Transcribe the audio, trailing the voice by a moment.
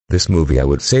This movie, I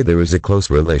would say there is a close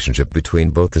relationship between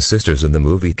both the sisters in the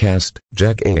movie cast: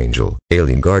 Jack Angel,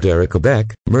 Aileen Guard, Erica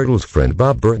Beck, Myrtle's friend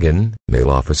Bob Bergen, male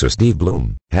officer Steve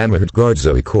Bloom, Hammerhead guard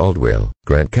Zoe Caldwell,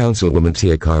 Grant Councilwoman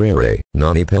Tia Carrere,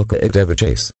 Nani Pelka Eva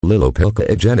Chase, Lilo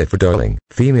Pelka Jennifer Darling,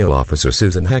 female officer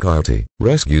Susan Haggerty,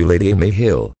 rescue lady Amy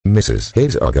Hill, Mrs.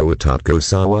 Hayes Agawatatko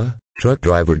Sawa, truck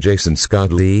driver Jason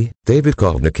Scott Lee, David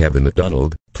Kaldner Kevin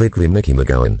McDonald, Pleakley Mickey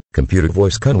McGowan, computer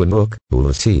voice Kunwin Mook,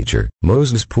 Hula's teacher,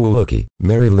 Moses Puluki,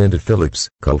 Mary Linda Phillips,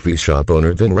 coffee shop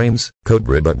owner Vin Rames,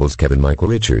 Cobra Bubbles Kevin Michael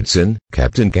Richardson,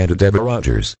 Captain Canada Deborah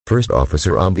Rogers, First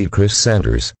Officer Ombi Chris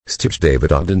Sanders, Stitch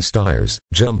David Ogden Stiers,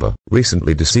 Jumba,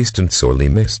 recently deceased and sorely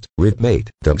missed, Ridmate,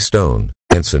 Doug Stone,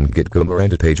 Ensign Gitko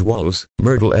Miranda Page Wallace,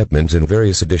 Myrtle Edmonds, and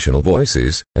various additional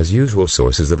voices, as usual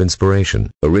sources of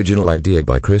inspiration. Original idea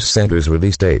by Chris Sanders.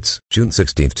 Release dates: June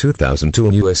 16, 2002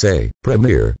 in USA.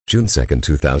 Premiere, June 2,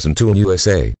 2002 in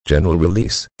USA. General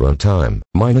release. Runtime,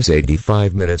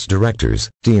 -85 minutes. Directors,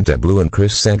 Dean DeBlue and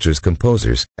Chris Sanders.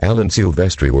 Composers, Alan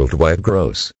Silvestri. Worldwide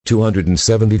gross,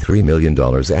 $273 million.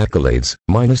 Accolades,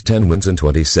 -10 wins and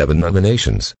 27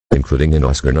 nominations, including an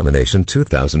Oscar nomination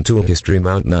 2002 in history.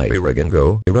 Mount Nyiragongo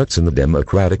erupts in the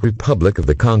Democratic Republic of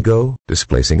the Congo,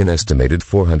 displacing an estimated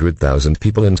 400,000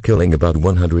 people and killing about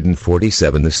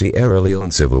 147. The Sierra Leone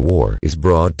Civil War is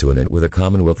brought to an end with a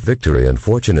Commonwealth victory.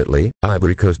 Unfortunately,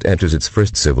 Ivory Coast enters its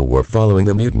first civil war following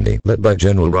the mutiny led by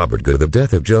General Robert Guy. The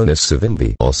death of Jonas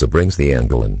Savimbi also brings the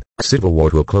Angolan Civil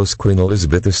War to a close. Queen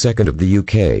Elizabeth II of the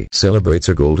UK celebrates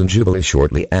her Golden Jubilee.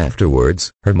 Shortly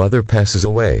afterwards, her mother passes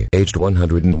away, aged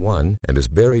 101, and is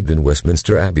buried in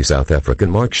Westminster Abbey. South African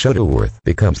Mark Shuttleworth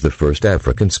becomes the first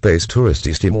African space tourist.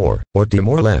 East Timor, or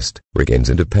Timor-Leste, regains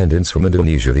independence from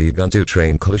Indonesia. The Ubuntu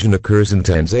train collision occurs in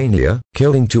Tanzania,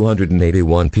 killing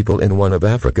 281 people in one of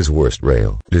Africa's worst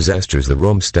rail disasters. The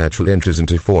Rome Statute enters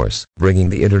into force, bringing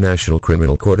the International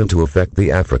Criminal Court into effect.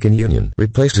 The African Union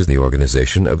replaces the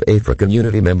Organization of African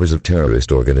Unity. Members of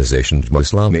terrorist organization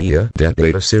Islamiyah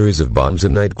detonate a series of bombs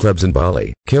in nightclubs in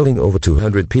Bali, killing over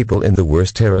 200 people in the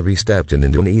worst terrorist act in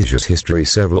Indonesia's history.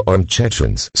 Several armed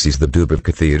Chechens seize the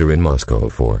Dubrovka Theater in Moscow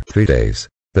for 3 days.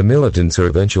 The militants are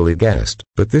eventually gassed,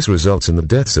 but this results in the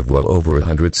deaths of well over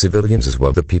 100 civilians as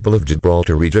well. The people of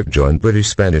Gibraltar reject joint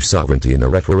British-Spanish sovereignty in a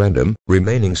referendum,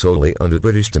 remaining solely under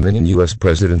British dominion. U.S.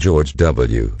 President George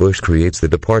W. Bush creates the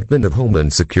Department of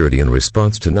Homeland Security in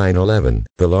response to 9/11,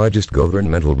 the largest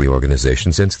governmental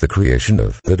reorganization since the creation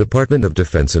of the Department of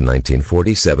Defense in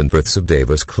 1947. Births of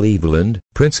Davis Cleveland,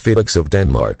 Prince Felix of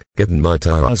Denmark, Gaten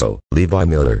Matarazzo, Levi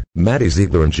Miller, Maddie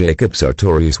Ziegler, and Jacob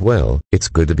Sartorius. Well, it's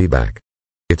good to be back.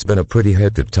 It's been a pretty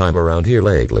hectic time around here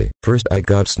lately. First I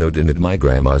got snowed in at my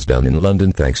grandma's down in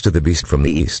London thanks to the beast from the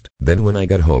east. Then when I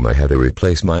got home I had to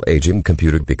replace my aging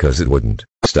computer because it wouldn't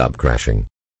stop crashing.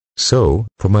 So,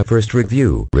 for my first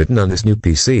review, written on this new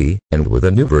PC, and with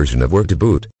a new version of Word to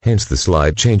boot, hence the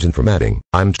slide change in formatting,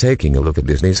 I'm taking a look at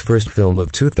Disney's first film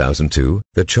of 2002,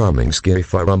 the charming scary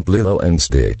film Lilo and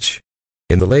Stitch.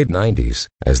 In the late 90s,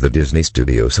 as the Disney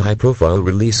Studios' high-profile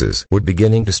releases were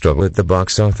beginning to struggle at the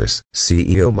box office,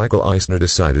 CEO Michael Eisner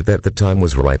decided that the time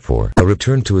was right for a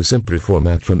return to a simpler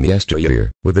format from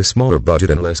yesteryear, with a smaller budget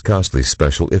and less costly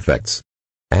special effects.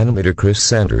 Animator Chris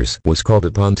Sanders was called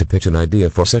upon to pitch an idea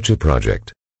for such a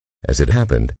project. As it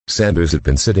happened, Sanders had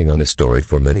been sitting on a story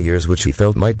for many years which he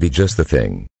felt might be just the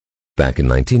thing. Back in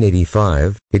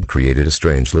 1985, he'd created a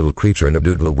strange little creature in a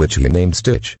doodle which he named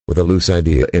Stitch, with a loose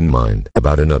idea in mind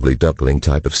about an ugly duckling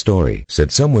type of story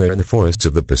set somewhere in the forests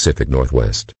of the Pacific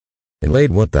Northwest. In late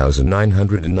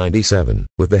 1997,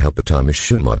 with the help of Thomas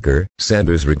Schumacher,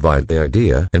 Sanders revived the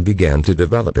idea and began to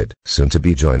develop it, soon to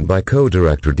be joined by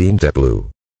co-director Dean DeBlue.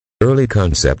 Early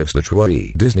concept of Stitch.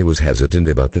 Disney was hesitant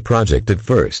about the project at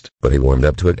first, but he warmed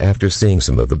up to it after seeing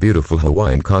some of the beautiful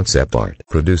Hawaiian concept art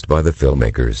produced by the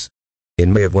filmmakers.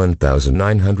 In May of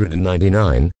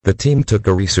 1999, the team took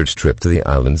a research trip to the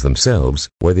islands themselves,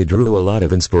 where they drew a lot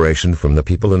of inspiration from the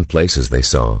people and places they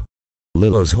saw.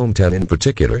 Lilo's hometown in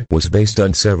particular was based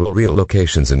on several real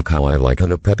locations in Kauai like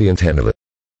Hanapepe and Tanana.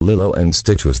 Lilo and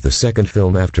Stitch was the second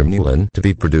film after Mulan to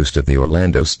be produced at the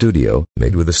Orlando studio,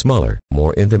 made with a smaller,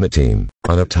 more intimate team,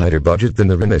 on a tighter budget than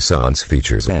the Renaissance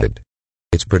features had.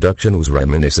 Its production was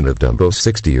reminiscent of Dumbo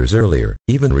 60 years earlier,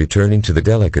 even returning to the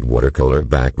delicate watercolor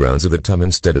backgrounds of the time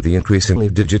instead of the increasingly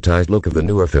digitized look of the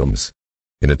newer films.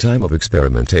 In a time of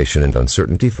experimentation and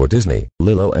uncertainty for Disney,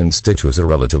 Lilo and Stitch was a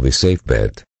relatively safe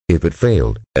bet. If it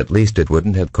failed, at least it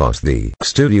wouldn't have cost the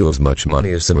studio as much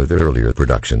money as some of their earlier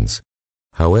productions.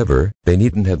 However, they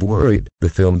needn't have worried. The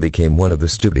film became one of the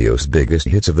studio's biggest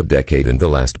hits of the decade and the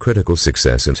last critical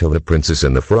success until The Princess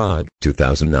and the Frog,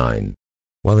 2009.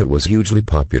 While it was hugely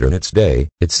popular in its day,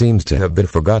 it seems to have been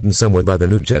forgotten somewhat by the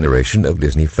new generation of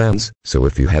Disney fans, so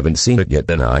if you haven't seen it yet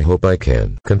then I hope I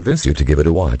can convince you to give it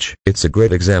a watch. It's a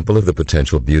great example of the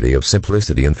potential beauty of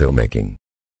simplicity in filmmaking.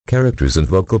 Characters and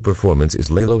vocal performance is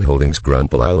Lilo Holdings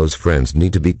Grandpa Lilo's friends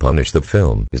need to be punished. The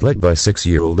film is led by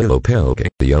 6-year-old Lilo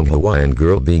Pelking, the young Hawaiian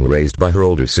girl being raised by her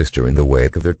older sister in the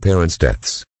wake of their parents'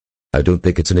 deaths. I don't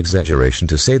think it's an exaggeration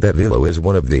to say that Lilo is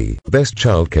one of the best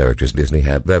child characters Disney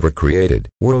have ever created,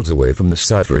 worlds away from the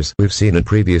ciphers we've seen in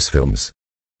previous films.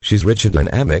 She's rich and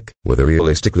dynamic, with a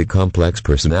realistically complex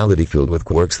personality filled with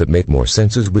quirks that make more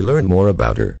sense as we learn more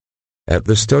about her. At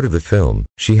the start of the film,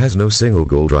 she has no single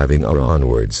goal driving her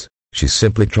onwards. She's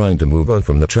simply trying to move on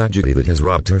from the tragedy that has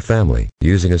robbed her family,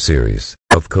 using a series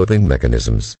of coping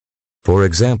mechanisms. For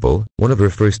example, one of her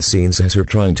first scenes has her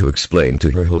trying to explain to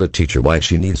her Hula teacher why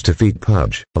she needs to feed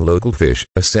Pudge, a local fish,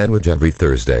 a sandwich every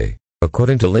Thursday.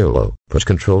 According to Lilo, Pudge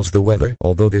controls the weather.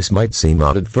 Although this might seem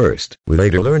odd at first, we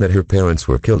later learn that her parents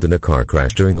were killed in a car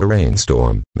crash during a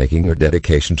rainstorm, making her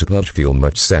dedication to Pudge feel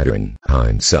much sadder in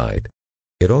hindsight.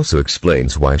 It also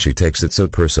explains why she takes it so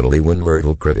personally when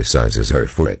Myrtle criticizes her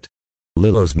for it.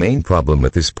 Lilo's main problem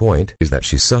at this point is that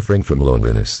she's suffering from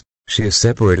loneliness. She is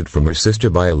separated from her sister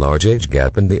by a large age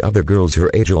gap and the other girls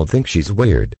her age all think she's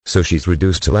weird, so she's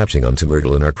reduced to latching onto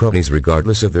Myrtle and her cronies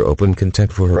regardless of their open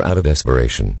contempt for her out of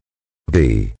desperation.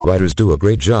 The writers do a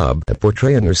great job at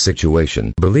portraying her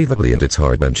situation believably, and it's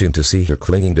heart-wrenching to see her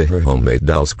clinging to her homemade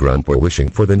doll's grump or wishing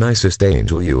for the nicest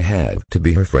angel you have to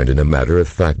be her friend in a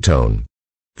matter-of-fact tone.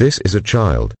 This is a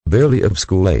child, barely of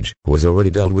school age, who has already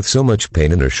dealt with so much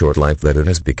pain in her short life that it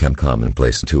has become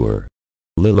commonplace to her.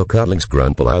 Lilo Cuddling's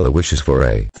Grandpa Lilo wishes for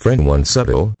a friend. One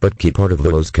subtle but key part of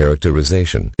Lilo's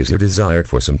characterization is her desire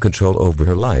for some control over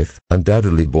her life,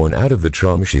 undoubtedly born out of the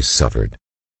trauma she's suffered.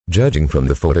 Judging from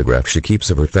the photograph she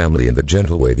keeps of her family and the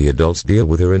gentle way the adults deal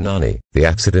with her and Nani, the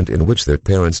accident in which their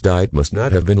parents died must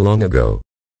not have been long ago.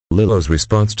 Lilo's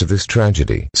response to this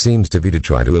tragedy seems to be to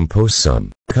try to impose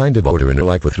some kind of order in her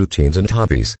life with routines and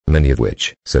hobbies, many of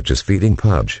which, such as feeding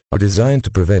Pudge, are designed to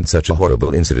prevent such a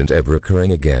horrible incident ever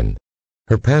occurring again.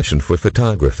 Her passion for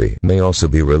photography may also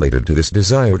be related to this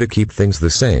desire to keep things the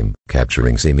same,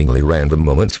 capturing seemingly random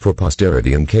moments for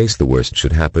posterity in case the worst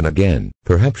should happen again.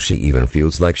 Perhaps she even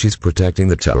feels like she's protecting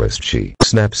the tourist she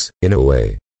snaps, in a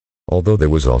way. Although there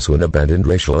was also an abandoned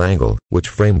racial angle, which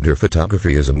framed her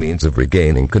photography as a means of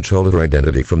regaining control of her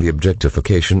identity from the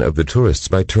objectification of the tourists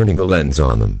by turning the lens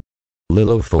on them.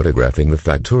 Lilo photographing the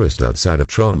fat tourist outside of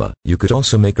trauma. You could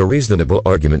also make a reasonable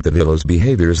argument that Lilo's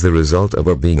behavior is the result of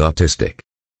her being autistic.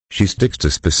 She sticks to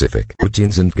specific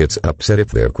routines and gets upset if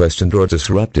they're questioned or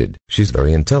disrupted. She's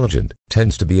very intelligent,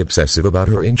 tends to be obsessive about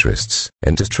her interests,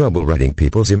 and has trouble writing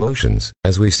people's emotions,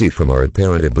 as we see from our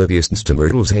apparent obliviousness to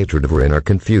Myrtle's hatred of her and our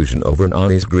confusion over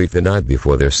Nani's grief the night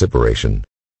before their separation.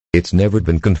 It's never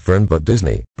been confirmed by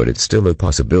Disney, but it's still a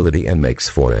possibility and makes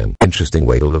for an interesting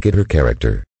way to look at her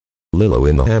character. Lilo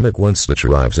in the hammock. Once Stitch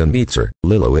arrives and meets her,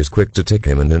 Lilo is quick to take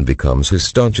him in and becomes his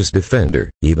staunchest defender,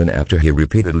 even after he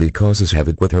repeatedly causes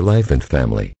havoc with her life and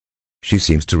family. She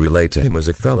seems to relate to him as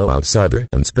a fellow outsider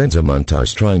and spends a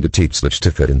montage trying to teach Stitch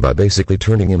to fit in by basically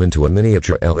turning him into a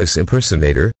miniature Elvis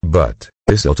impersonator, but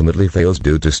this ultimately fails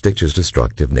due to Stitch's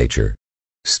destructive nature.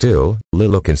 Still,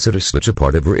 Lilo considers Stitch a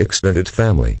part of her extended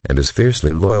family and is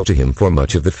fiercely loyal to him for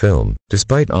much of the film,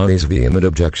 despite Annie's vehement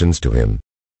objections to him.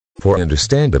 For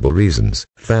understandable reasons,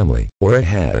 family, or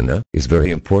Ahana, is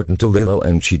very important to Lilo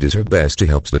and she does her best to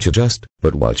help Stitch adjust,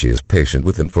 but while she is patient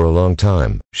with him for a long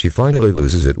time, she finally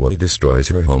loses it when he destroys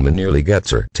her home and nearly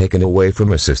gets her taken away from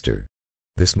her sister.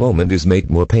 This moment is made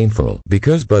more painful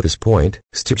because by this point,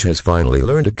 Stitch has finally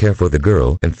learned to care for the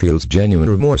girl and feels genuine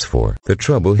remorse for the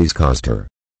trouble he's caused her.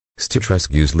 Stitch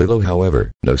rescues Lilo.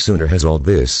 However, no sooner has all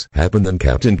this happened than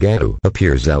Captain Gadu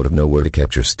appears out of nowhere to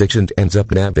capture Stitch and ends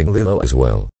up nabbing Lilo as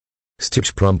well.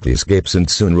 Stitch promptly escapes and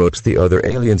soon ropes the other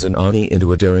aliens and Annie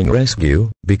into a daring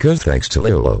rescue, because thanks to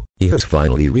Lilo, he has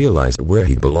finally realized where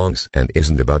he belongs and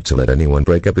isn't about to let anyone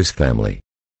break up his family.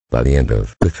 By the end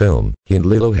of the film, he and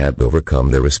Lilo have overcome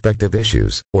their respective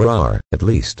issues, or are, at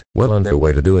least, well on their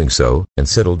way to doing so, and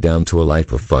settled down to a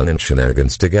life of fun and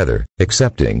shenanigans together,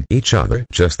 accepting each other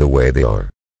just the way they are.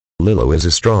 Lilo is a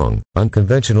strong,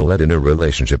 unconventional lead in her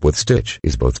relationship with Stitch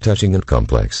is both touching and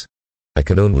complex. I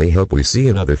can only hope we see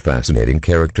another fascinating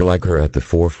character like her at the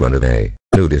forefront of a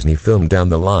new Disney film down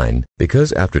the line,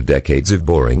 because after decades of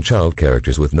boring child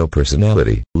characters with no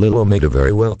personality, Lilo made a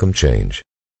very welcome change.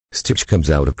 Stitch comes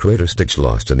out of Crater Stitch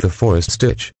Lost in the Forest.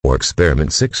 Stitch, or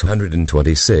Experiment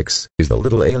 626, is the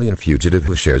little alien fugitive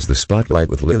who shares the spotlight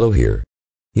with Lilo here.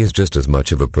 He is just as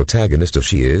much of a protagonist as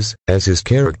she is, as his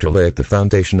character lay at the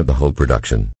foundation of the whole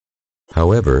production.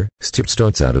 However, Stitch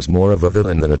starts out as more of a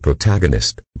villain than a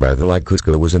protagonist, rather like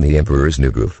Kuzco was in The Emperor's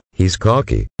New Groove. He's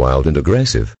cocky, wild and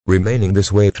aggressive, remaining this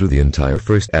way through the entire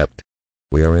first act.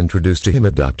 We are introduced to him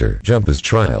at Dr. Jumpa's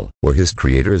trial, where his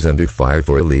creator is under fire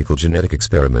for illegal genetic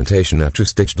experimentation after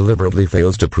Stitch deliberately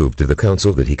fails to prove to the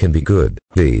council that he can be good.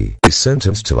 He is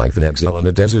sentenced to life in exile on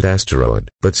a desert asteroid,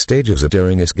 but stages a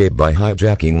daring escape by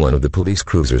hijacking one of the police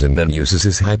cruisers and then uses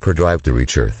his hyperdrive to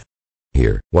reach Earth.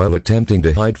 Here, while attempting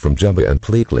to hide from Jumba and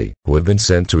Pleakley, who had been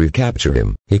sent to recapture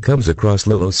him, he comes across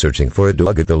Lilo searching for a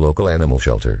dog at the local animal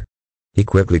shelter. He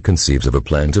quickly conceives of a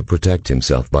plan to protect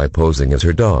himself by posing as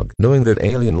her dog, knowing that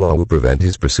alien law will prevent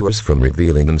his pursuers from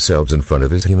revealing themselves in front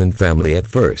of his human family at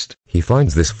first. He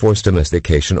finds this forced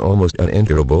domestication almost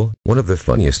unendurable. One of the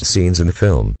funniest scenes in the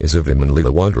film is of him and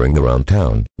Lilo wandering around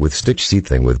town, with Stitch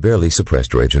seething with barely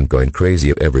suppressed rage and going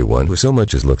crazy at everyone who so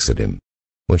much as looks at him.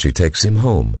 When she takes him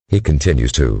home, he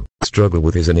continues to struggle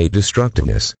with his innate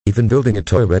destructiveness, even building a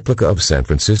toy replica of San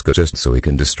Francisco just so he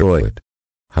can destroy it.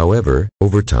 However,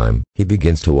 over time, he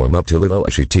begins to warm up to Lilo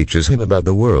as she teaches him about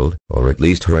the world, or at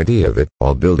least her idea of it,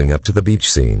 all building up to the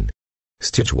beach scene.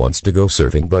 Stitch wants to go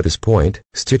surfing, but at this point,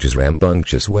 Stitch's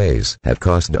rambunctious ways have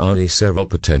cost Nani several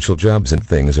potential jobs and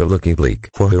things are looking bleak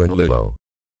for her and Lilo.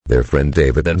 Their friend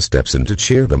David then steps in to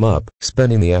cheer them up,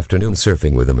 spending the afternoon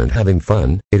surfing with them and having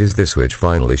fun. It is this which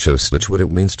finally shows Stitch what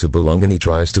it means to belong, and he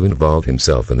tries to involve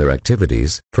himself in their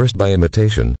activities, first by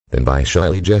imitation, then by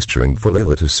shyly gesturing for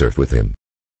Lilo to surf with him.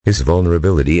 His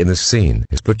vulnerability in this scene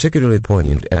is particularly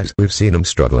poignant as we've seen him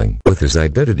struggling with his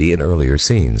identity in earlier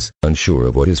scenes, unsure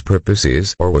of what his purpose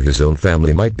is or what his own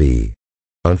family might be.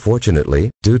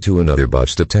 Unfortunately, due to another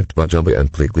botched attempt by Jumba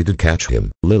and Pleakley to catch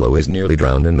him, Lilo is nearly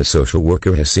drowned and the social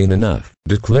worker has seen enough,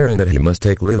 declaring that he must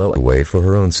take Lilo away for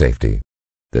her own safety.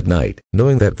 That night,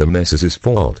 knowing that the mess is his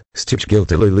fault, Stitch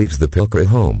guiltily leaves the Pilker at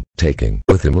home, taking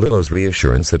with him Lilo's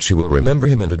reassurance that she will remember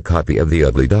him and a copy of The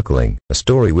Ugly Duckling, a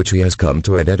story which he has come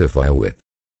to identify with.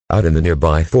 Out in the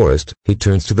nearby forest, he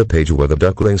turns to the page where the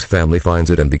duckling's family finds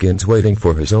it and begins waiting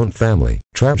for his own family,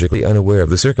 tragically unaware of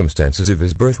the circumstances of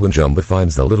his birth when Jumba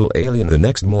finds the little alien the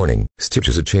next morning. Stitch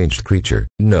is a changed creature,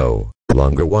 no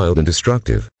longer wild and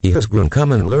destructive. He has grown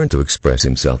calm and learned to express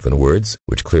himself in words,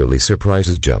 which clearly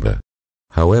surprises Jumba.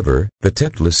 However, the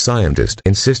tactless scientist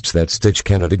insists that Stitch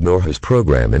cannot ignore his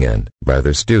programming and,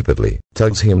 rather stupidly,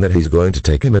 tells him that he's going to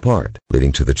take him apart,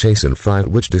 leading to the chase and fight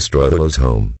which destroy Lilo's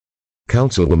home.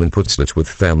 Councilwoman puts Stitch with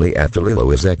family after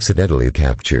Lilo is accidentally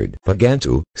captured. But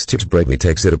Gantu, Stitch bravely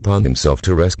takes it upon himself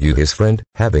to rescue his friend,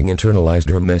 having internalized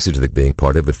her message that being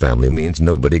part of the family means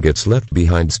nobody gets left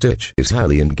behind. Stitch is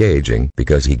highly engaging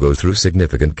because he goes through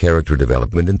significant character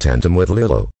development in tandem with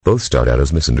Lilo. Both start out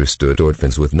as misunderstood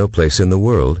orphans with no place in the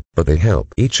world, but they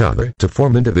help each other to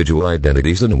form individual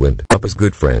identities and wind up as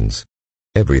good friends.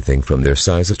 Everything from their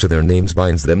sizes to their names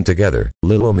binds them together.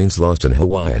 Lilo means lost in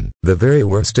Hawaiian, the very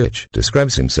word Stitch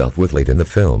describes himself with late in the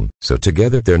film, so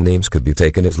together their names could be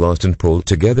taken as lost and pulled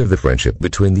together. The friendship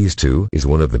between these two is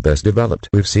one of the best developed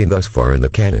we've seen thus far in the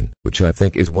canon, which I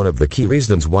think is one of the key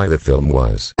reasons why the film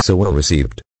was so well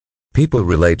received. People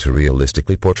relate to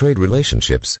realistically portrayed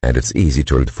relationships, and it's easy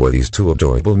to root for these two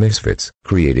adorable misfits,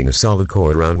 creating a solid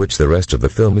core around which the rest of the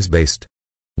film is based.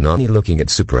 Nani looking at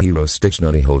superhero Stitch,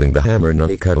 Nani holding the hammer,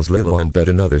 Nani cuddles Lilo, and bet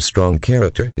another strong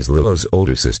character is Lilo's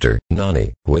older sister,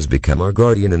 Nani, who has become our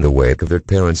guardian in the wake of their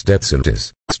parents' deaths and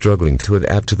is struggling to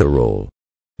adapt to the role.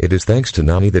 It is thanks to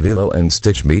Nani that Lilo and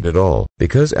Stitch meet at all,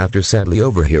 because after sadly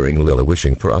overhearing Lilo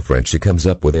wishing for a friend, she comes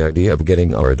up with the idea of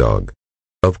getting our dog.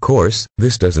 Of course,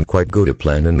 this doesn't quite go to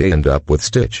plan and they end up with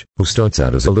Stitch, who starts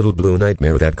out as a little blue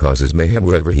nightmare that causes mayhem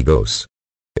wherever he goes.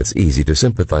 It's easy to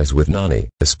sympathize with Nani,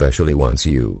 especially once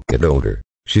you get older.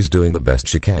 She's doing the best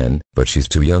she can, but she's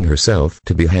too young herself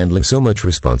to be handling so much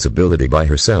responsibility by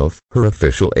herself. Her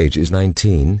official age is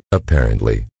 19,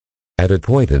 apparently. At a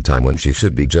point in time when she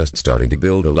should be just starting to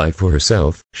build a life for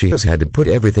herself, she has had to put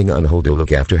everything on hold to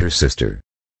look after her sister.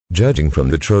 Judging from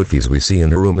the trophies we see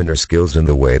in her room and her skills in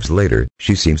the waves later,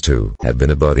 she seems to have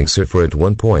been a budding surfer at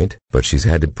one point, but she's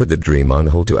had to put the dream on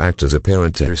hold to act as a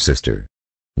parent to her sister.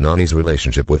 Nani's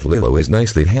relationship with Lilo is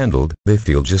nicely handled. They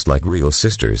feel just like real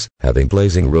sisters, having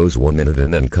blazing rose one minute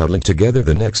and then cuddling together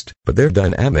the next, but their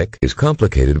dynamic is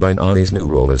complicated by Nani's new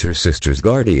role as her sister's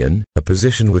guardian, a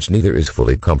position which neither is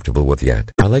fully comfortable with yet.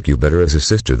 I like you better as a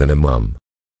sister than a mom.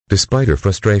 Despite her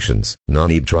frustrations,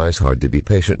 Nani tries hard to be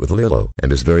patient with Lilo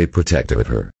and is very protective of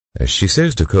her. As she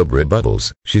says to Cobra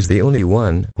Bubbles, she's the only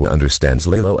one who understands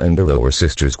Lilo, and although her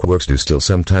sister's quirks do still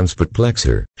sometimes perplex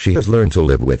her, she has learned to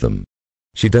live with them.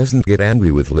 She doesn't get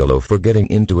angry with Lilo for getting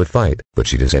into a fight, but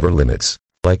she does have her limits.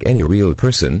 Like any real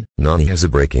person, Nani has a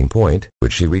breaking point,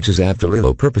 which she reaches after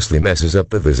Lilo purposely messes up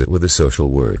the visit with a social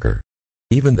worker.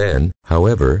 Even then,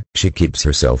 however, she keeps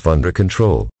herself under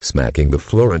control, smacking the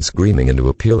floor and screaming into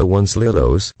a pillow once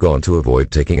Lilo's gone to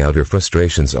avoid taking out her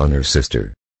frustrations on her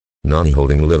sister. Nani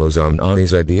holding Lilo's arm.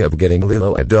 Nani's idea of getting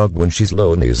Lilo a dog when she's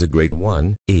lonely is a great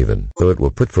one, even though it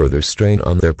will put further strain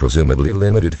on their presumably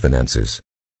limited finances.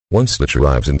 Once Stitch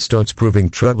arrives and starts proving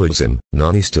troublesome,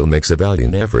 Nani still makes a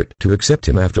valiant effort to accept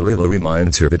him after Lilo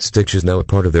reminds her that Stitch is now a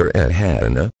part of their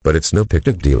Ahana, but it's no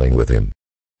picnic dealing with him.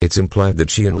 It's implied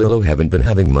that she and Lilo haven't been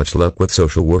having much luck with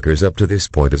social workers up to this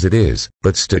point as it is,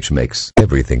 but Stitch makes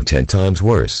everything 10 times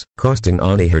worse, costing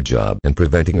Nani her job and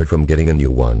preventing her from getting a new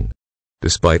one.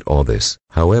 Despite all this,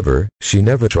 however, she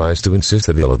never tries to insist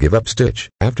that Lilo give up Stitch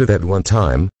after that one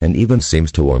time, and even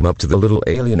seems to warm up to the little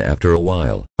alien after a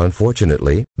while.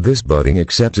 Unfortunately, this budding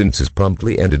acceptance is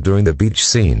promptly ended during the beach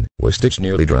scene, where Stitch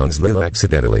nearly drowns Lilo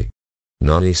accidentally.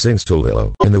 Nani sings to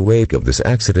Lilo. In the wake of this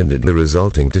accident and the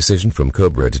resulting decision from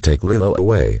Cobra to take Lilo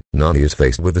away, Nani is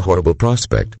faced with the horrible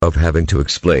prospect of having to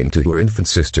explain to her infant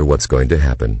sister what's going to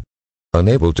happen.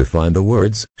 Unable to find the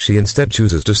words, she instead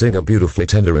chooses to sing a beautifully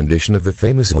tender rendition of the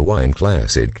famous Hawaiian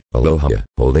classic, Aloha,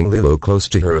 holding Lilo close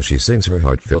to her as she sings her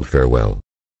heartfelt farewell.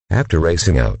 After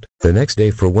racing out the next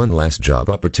day for one last job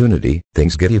opportunity,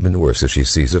 things get even worse as she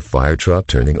sees a fire truck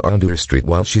turning onto her street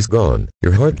while she's gone.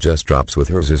 Your heart just drops with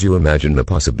hers as you imagine the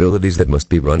possibilities that must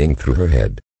be running through her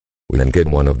head. We then get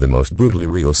one of the most brutally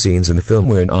real scenes in the film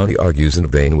where Nani argues in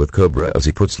vain with Cobra as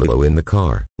he puts Lilo in the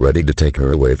car, ready to take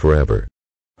her away forever.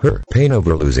 Her pain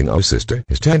over losing our sister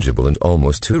is tangible and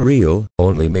almost too real,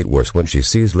 only made worse when she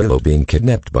sees Lilo being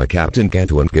kidnapped by Captain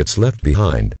Kanto and gets left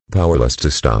behind, powerless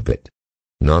to stop it.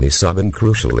 Nani sobbing.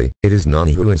 Crucially, it is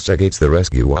Nani who instigates the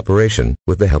rescue operation,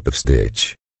 with the help of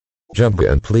Stitch.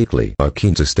 Jumba and Pleakley are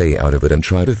keen to stay out of it and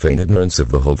try to feign ignorance of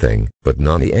the whole thing, but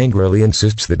Nani angrily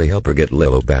insists that they help her get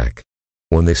Lilo back.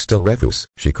 When they still refuse,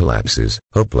 she collapses,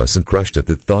 hopeless and crushed at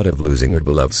the thought of losing her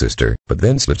beloved sister, but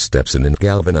then Stitch steps in and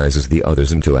galvanizes the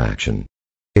others into action.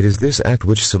 It is this act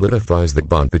which solidifies the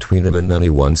bond between him and Nani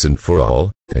once and for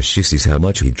all, as she sees how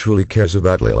much he truly cares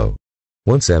about Lilo.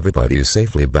 Once everybody is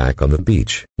safely back on the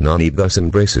beach, Nani thus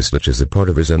embraces Stitch as a part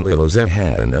of hers and Lilo's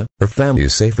Ahana. Her family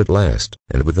is safe at last,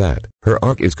 and with that, her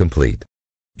arc is complete.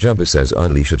 Jumba says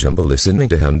unleash a Jumba. Listening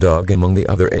to Hound Dog among the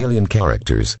other alien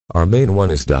characters, our main one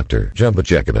is Dr. Jumba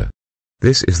Jekada.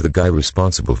 This is the guy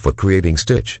responsible for creating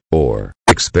Stitch, or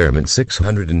Experiment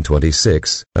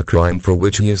 626, a crime for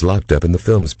which he is locked up in the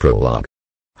film's prologue.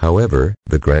 However,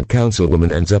 the Grand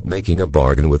Councilwoman ends up making a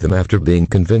bargain with him after being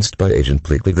convinced by Agent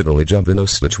Pleakley that only Jumba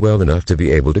knows Stitch well enough to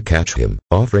be able to catch him,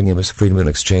 offering him his freedom in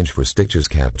exchange for Stitch's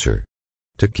capture.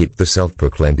 To keep the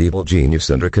self-proclaimed evil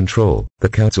genius under control, the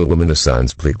councilwoman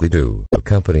assigns Pleakley to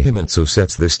accompany him and so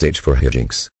sets the stage for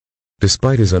hijinks.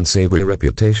 Despite his unsavory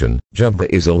reputation, Jumba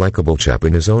is a likable chap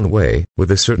in his own way,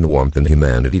 with a certain warmth and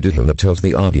humanity to him that tells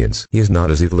the audience he is not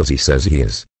as evil as he says he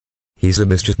is. He's a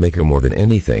mischief maker more than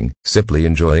anything, simply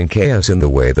enjoying chaos in the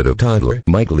way that a toddler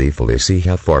might gleefully see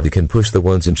how far he can push the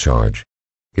ones in charge.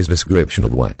 His description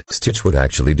of what Stitch would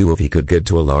actually do if he could get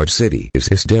to a large city is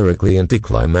hysterically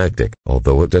anticlimactic,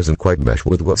 although it doesn't quite mesh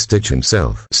with what Stitch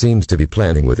himself seems to be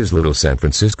planning with his little San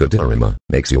Francisco diorama.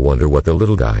 Makes you wonder what the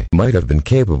little guy might have been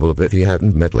capable of if he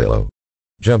hadn't met Lilo.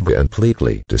 Jumba and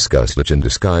Pleakley discuss Stitch in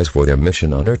disguise for their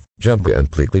mission on Earth. Jumba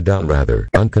and Pleakley don rather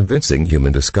unconvincing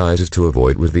human disguises to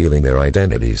avoid revealing their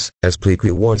identities, as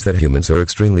Pleakley warns that humans are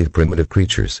extremely primitive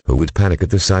creatures who would panic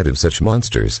at the sight of such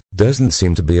monsters. Doesn't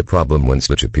seem to be a problem when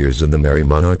Stitch appears in the Merry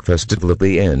Monarch Festival at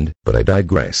the end, but I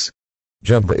digress.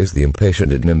 Jumba is the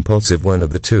impatient and impulsive one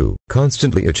of the two,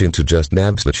 constantly itching to just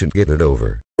nab Stitch and get it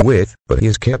over with, but he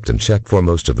is kept in check for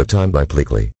most of the time by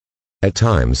Pleakley. At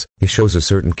times, he shows a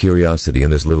certain curiosity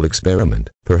in his little experiment,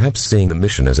 perhaps seeing the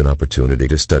mission as an opportunity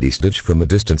to study Stitch from a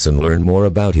distance and learn more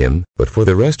about him, but for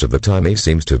the rest of the time he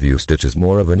seems to view Stitch as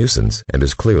more of a nuisance and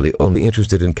is clearly only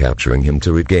interested in capturing him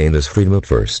to regain his freedom at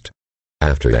first.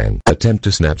 After an attempt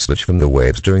to snap Stitch from the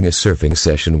waves during a surfing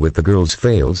session with the girls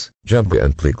fails, Jumba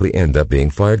and Pleakley end up being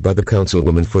fired by the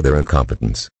councilwoman for their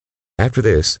incompetence. After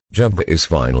this, Jumba is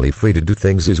finally free to do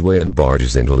things his way and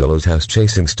barges into Lilo's house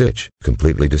chasing Stitch,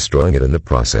 completely destroying it in the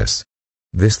process.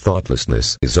 This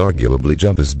thoughtlessness is arguably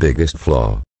Jumba's biggest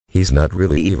flaw. He's not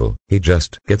really evil, he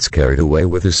just gets carried away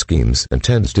with his schemes and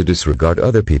tends to disregard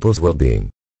other people's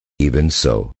well-being. Even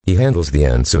so, he handles the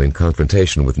ensuing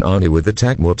confrontation with Nani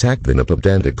with more tact than a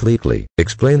pedantic Pleakley,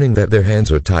 explaining that their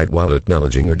hands are tied while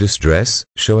acknowledging her distress,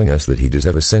 showing us that he does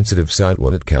have a sensitive side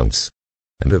when it counts.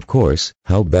 And of course,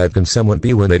 how bad can someone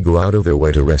be when they go out of their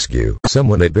way to rescue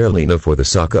someone they barely know for the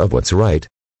sake of what's right?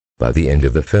 By the end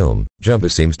of the film, Jumbo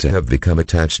seems to have become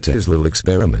attached to his little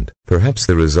experiment, perhaps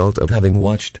the result of having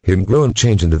watched him grow and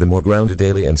change into the more grounded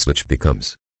alien Stitch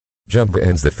becomes. Jumbo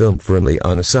ends the film firmly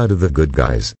on the side of the good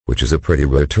guys, which is a pretty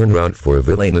rare turnaround for a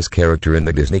villainous character in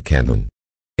the Disney canon.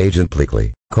 Agent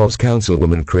Pleakley calls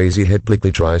Councilwoman crazy. Head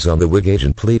Pleakley tries on the wig.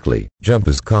 Agent Pleakley,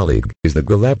 Jumbo's colleague, is the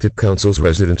Galactic Council's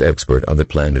resident expert on the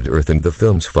planet Earth and the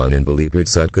film's fun and beleaguered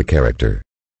sidekick character.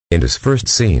 In his first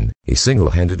scene, he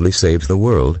single-handedly saves the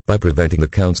world by preventing the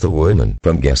Councilwoman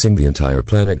from gassing the entire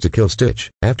planet to kill Stitch.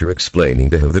 After explaining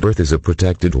to him that Earth is a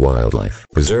protected wildlife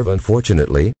preserve,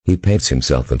 unfortunately, he paints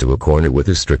himself into a corner with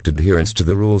his strict adherence to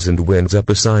the rules and winds up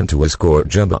assigned to escort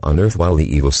Jumbo on Earth while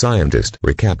the evil scientist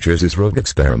recaptures his rogue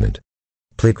experiment.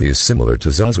 Pleakley is similar to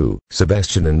Zazu,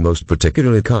 Sebastian, and most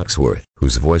particularly Cogsworth,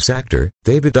 whose voice actor,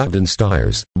 David Ogden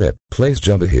Stiers, plays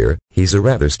Jumbo here. He's a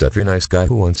rather stuffy nice guy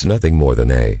who wants nothing more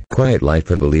than a quiet life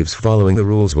and believes following the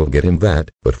rules will get him that,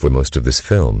 but for most of this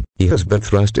film, he has been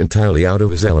thrust entirely out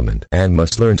of his element and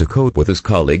must learn to cope with his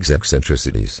colleagues'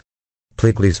 eccentricities.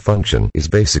 Pleakley's function is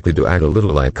basically to add a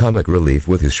little light comic relief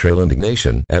with his shrill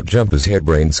indignation at Jumbo's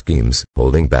harebrained schemes,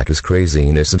 holding back his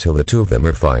craziness until the two of them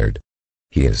are fired.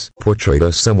 He is portrayed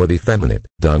as somewhat effeminate,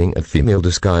 donning a female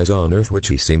disguise on Earth which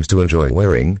he seems to enjoy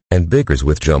wearing, and bickers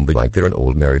with Jumbo like they're an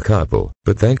old married couple,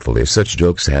 but thankfully such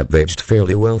jokes have aged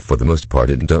fairly well for the most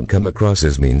part and don't come across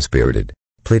as mean-spirited.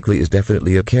 Pleakley is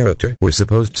definitely a character we're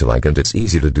supposed to like, and it's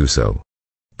easy to do so.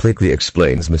 Pleakley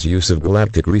explains misuse of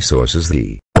galactic resources.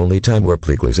 The only time where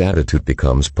Pleakley's attitude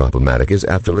becomes problematic is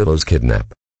after Lilo's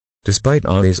kidnap. Despite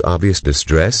Annie's obvious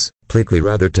distress, Pleakley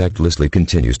rather tactlessly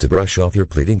continues to brush off her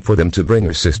pleading for them to bring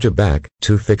her sister back,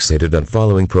 too fixated on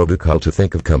following protocol to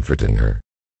think of comforting her.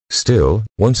 Still,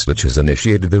 once Stitch has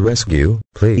initiated the rescue,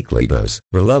 Pleakley does,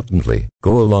 reluctantly,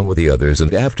 go along with the others,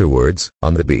 and afterwards,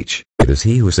 on the beach, it is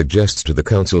he who suggests to the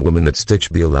Councilwoman that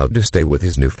Stitch be allowed to stay with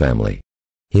his new family.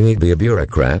 He may be a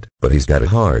bureaucrat, but he's got a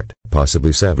heart,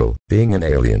 possibly several, being an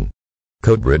alien.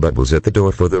 Cobra Bubbles at the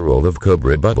door for the role of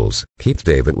Cobra Bubbles. Keith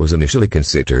David was initially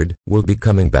considered, will be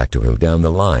coming back to him down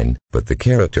the line, but the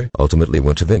character ultimately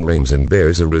went to Ving Rhames and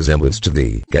bears a resemblance to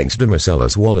the gangster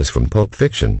Marcellus Wallace from Pulp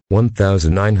Fiction,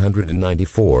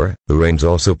 1994, who Rhames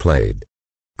also played.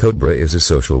 Cobra is a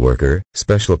social worker,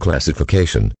 special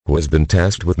classification, who has been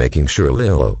tasked with making sure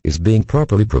Lilo is being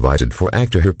properly provided for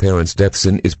after her parents' deaths.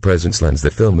 In his presence lends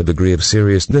the film a degree of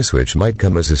seriousness which might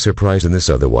come as a surprise in this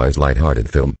otherwise light-hearted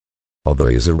film. Although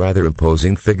he is a rather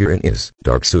imposing figure in his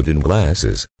dark suit and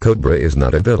glasses, Cobra is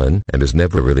not a villain and is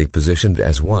never really positioned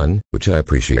as one, which I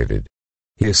appreciated.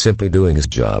 He is simply doing his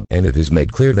job, and it is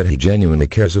made clear that he genuinely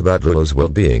cares about Lilo's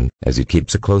well-being, as he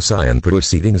keeps a close eye on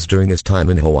proceedings during his time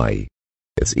in Hawaii.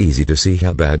 It's easy to see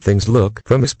how bad things look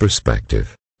from his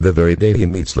perspective. The very day he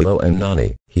meets Lilo and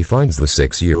Nani, he finds the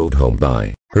 6-year-old home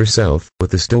by herself,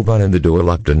 with the stillbone and the door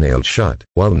locked and nailed shut,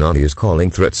 while Nani is calling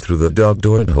threats through the dog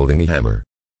door and holding a hammer.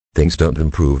 Things don't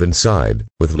improve inside,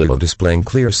 with Lilo displaying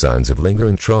clear signs of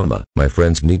lingering trauma. My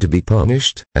friends need to be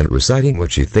punished, and reciting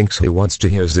what she thinks he wants to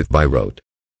hear as if by rote.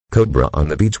 Cobra on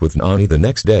the beach with Nani the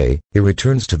next day, he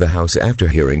returns to the house after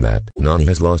hearing that Nani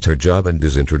has lost her job and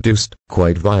is introduced,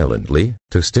 quite violently,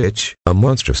 to Stitch, a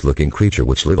monstrous-looking creature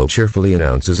which Lilo cheerfully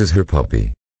announces is her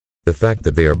puppy. The fact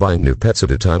that they are buying new pets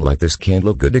at a time like this can't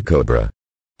look good to Cobra.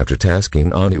 After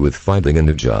tasking Annie with finding a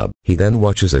new job, he then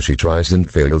watches as she tries and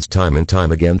fails time and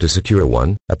time again to secure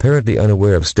one, apparently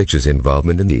unaware of Stitch's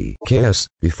involvement in the chaos,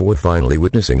 before finally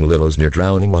witnessing Lilo's near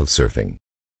drowning while surfing.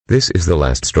 This is the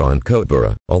last straw, and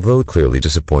Cobra, although clearly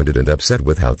disappointed and upset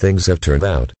with how things have turned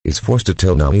out, is forced to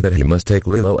tell Nani that he must take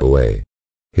Lilo away.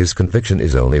 His conviction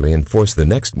is only reinforced the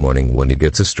next morning when he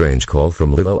gets a strange call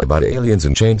from Lilo about aliens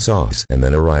and chainsaws, and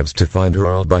then arrives to find her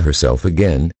all by herself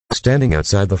again, standing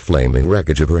outside the flaming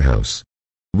wreckage of her house.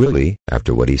 Really,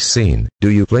 after what he's seen,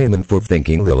 do you blame him for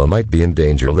thinking Lilo might be in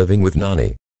danger living with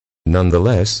Nani?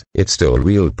 Nonetheless, it's still a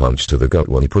real punch to the gut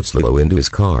when he puts Lilo into his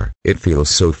car. It feels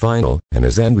so final, and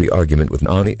his angry argument with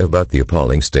Nani about the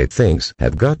appalling state things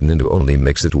have gotten into only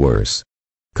makes it worse.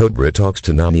 Cobra talks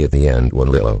to Nani at the end when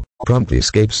Lilo promptly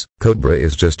escapes. Cobra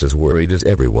is just as worried as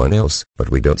everyone else, but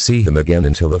we don't see him again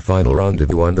until the final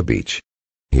rendezvous on the beach.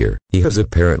 Here, he has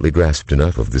apparently grasped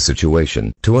enough of the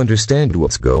situation to understand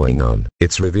what's going on.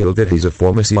 It's revealed that he's a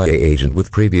former CIA agent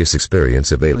with previous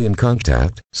experience of alien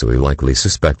contact, so he likely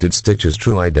suspected Stitch's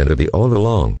true identity all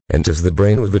along, and is the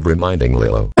brain of it, reminding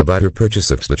Lilo about her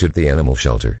purchase of Stitch at the animal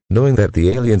shelter, knowing that the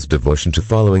alien's devotion to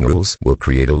following rules will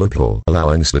create a loophole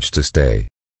allowing Stitch to stay.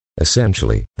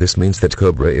 Essentially, this means that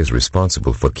Cobra is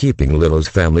responsible for keeping Lilo's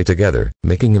family together,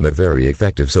 making him a very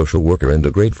effective social worker and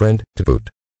a great friend, to boot.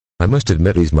 I must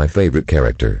admit he's my favorite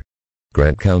character.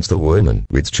 Grand Councilwoman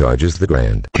Reeds charges the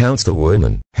Grand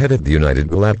Councilwoman, head of the United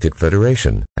Galactic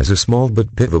Federation, has a small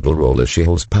but pivotal role as she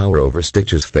holds power over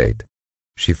Stitch's fate.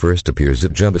 She first appears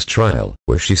at Jumba's trial,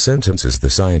 where she sentences the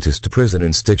scientist to prison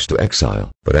and Stitch to exile,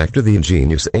 but after the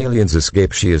ingenious aliens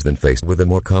escape she is then faced with a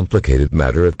more complicated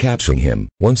matter of catching him,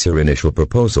 once her initial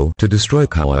proposal to destroy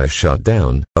Kawa is shot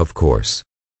down, of course.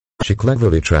 She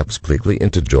cleverly traps Pleakley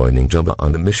into joining Jumba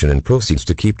on the mission and proceeds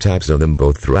to keep tabs on them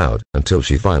both throughout, until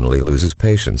she finally loses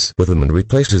patience with them and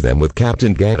replaces them with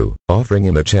Captain Gadu, offering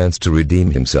him a chance to redeem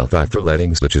himself after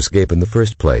letting Stitch escape in the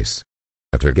first place.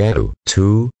 After Gadu,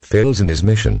 too, fails in his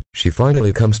mission, she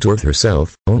finally comes to Earth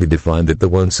herself, only to find that the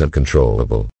once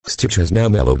uncontrollable Stitch has now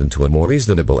mellowed into a more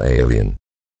reasonable alien.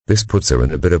 This puts her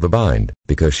in a bit of a bind,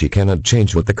 because she cannot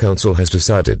change what the Council has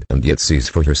decided and yet sees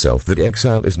for herself that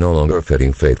exile is no longer a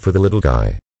fitting fate for the little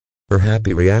guy. Her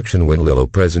happy reaction when Lilo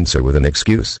presents her with an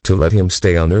excuse to let him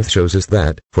stay on Earth shows us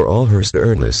that, for all her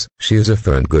sternness, she is a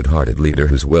fair and good-hearted leader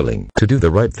who's willing to do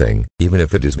the right thing, even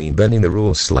if it is mean bending the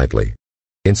rules slightly.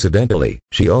 Incidentally,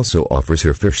 she also offers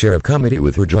her fair share of comedy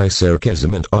with her dry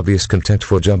sarcasm and obvious contempt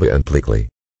for Jumba and Pleakley.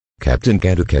 Captain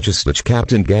Gadu catches Stitch.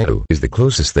 Captain Gadu is the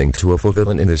closest thing to a full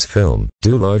villain in this film,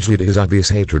 due largely to his obvious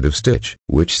hatred of Stitch,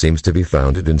 which seems to be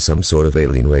founded in some sort of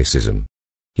alien racism.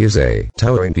 He is a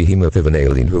towering behemoth of an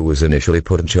alien who was initially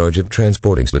put in charge of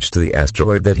transporting Stitch to the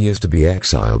asteroid that he is to be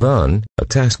exiled on, a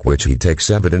task which he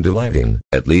takes evident delight in,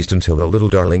 at least until the little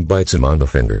darling bites him on the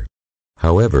finger.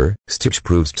 However, Stitch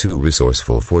proves too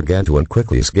resourceful for Gadu and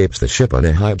quickly escapes the ship on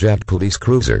a hijacked police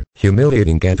cruiser,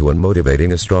 humiliating Gadu and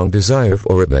motivating a strong desire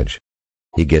for revenge.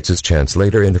 He gets his chance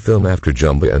later in the film after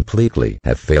Jumba and Pleakley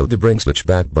have failed to bring Stitch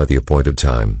back by the appointed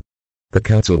time. The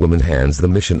councilwoman hands the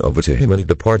mission over to him and he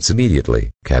departs immediately,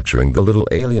 capturing the little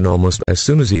alien almost as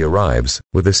soon as he arrives,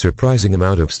 with a surprising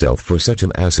amount of stealth for such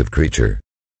a massive creature.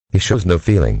 He shows no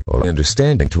feeling or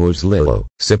understanding towards Lilo,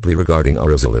 simply regarding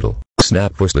her as a little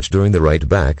snap for Stitch during the ride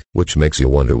back, which makes you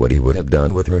wonder what he would have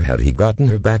done with her had he gotten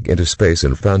her back into space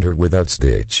and found her without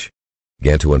Stitch.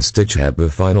 Gadu and Stitch have the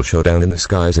final showdown in the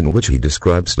skies in which he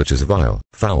describes Stitch as vile,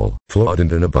 foul, flawed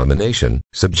and an abomination,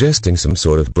 suggesting some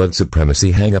sort of blood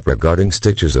supremacy hang-up regarding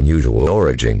Stitch's unusual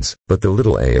origins, but the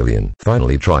little alien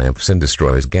finally triumphs and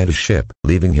destroys Gadu's ship,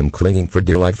 leaving him clinging for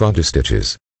dear life onto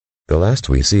Stitch's. The last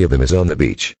we see of him is on the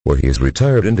beach, where he is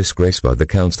retired in disgrace by the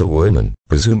councilwoman,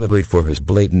 presumably for his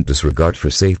blatant disregard for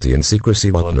safety and secrecy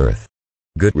while on Earth.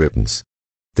 Good riddance.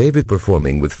 David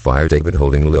performing with fire. David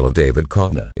holding Lilo. David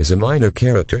Kaufman is a minor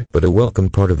character but a welcome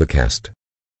part of the cast.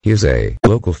 He is a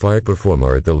local fire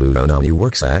performer at the Lilo Nani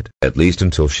works at least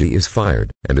until she is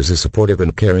fired, and is a supportive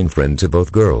and caring friend to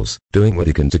both girls, doing what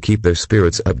he can to keep their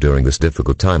spirits up during this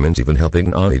difficult time and even helping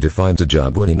Nani to find a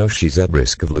job when he knows she's at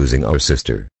risk of losing our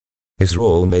sister. His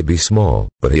role may be small,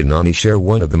 but he and Nani share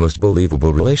one of the most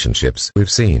believable relationships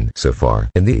we've seen so far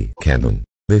in the canon.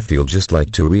 They feel just like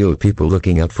two real people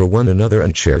looking out for one another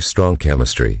and share strong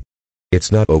chemistry.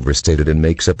 It's not overstated and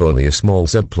makes up only a small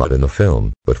subplot in the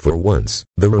film, but for once,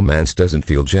 the romance doesn't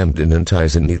feel jammed in and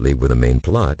ties in neatly with the main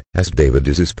plot, as David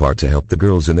does his part to help the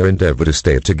girls in their endeavor to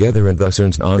stay together and thus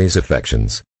earns Nani's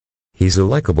affections. He's a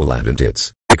likable lad and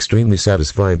it's extremely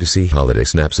satisfying to see holiday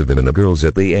snaps of him and the girls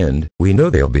at the end. We know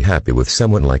they'll be happy with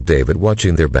someone like David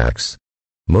watching their backs.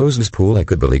 Moses Poole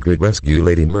could believe Great Rescue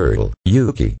Lady Myrtle,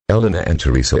 Yuki, Elena and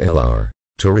Teresa L.R.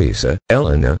 Teresa,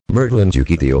 Elena, Myrtle and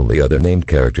Yuki. The only other named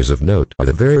characters of note are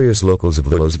the various locals of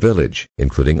Lilo's village,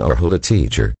 including our Hula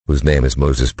teacher, whose name is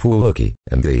Moses Poole,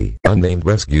 and the unnamed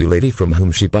rescue lady from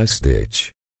whom she buys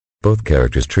Stitch. Both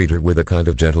characters treat her with a kind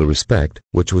of gentle respect,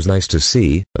 which was nice to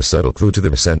see, a subtle clue to the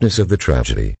recentness of the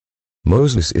tragedy.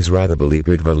 Moses is rather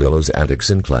beleaguered by Lilo's antics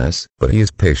in class, but he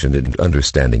is patient and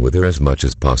understanding with her as much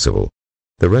as possible.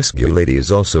 The rescue lady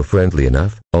is also friendly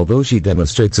enough, although she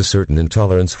demonstrates a certain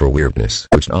intolerance for weirdness,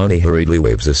 which Nani hurriedly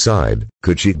waves aside.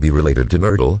 Could she be related to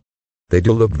Myrtle? They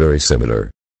do look very similar.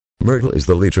 Myrtle is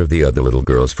the leader of the other little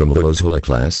girls from Lilo's Hula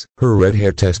class, her red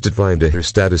hair testifying to her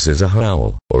status as a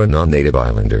Howl, or a non-native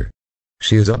islander.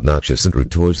 She is obnoxious and rude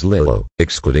towards Lilo,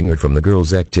 excluding her from the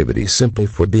girls' activities simply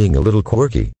for being a little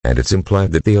quirky, and it's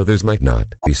implied that the others might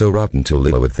not be so rotten to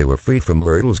Lilo if they were free from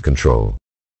Myrtle's control.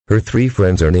 Her three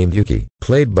friends are named Yuki,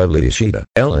 played by Lydia Shida,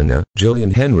 Elena,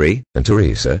 Jillian Henry, and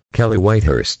Teresa, Kelly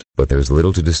Whitehurst, but there's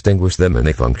little to distinguish them and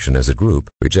they function as a group,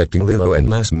 rejecting Lilo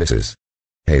and Las Misses.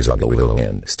 Hazago Lilo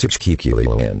and Stitch Kiki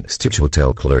Lilo and Stitch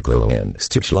Hotel Clerk Lilo and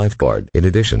Stitch Lifeguard. In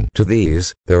addition to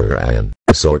these, there are an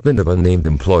assortment of unnamed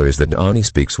employers that Nani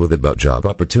speaks with about job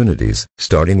opportunities,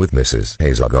 starting with Mrs.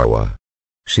 Hazagawa.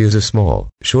 She is a small,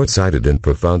 short-sighted and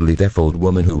profoundly deaf old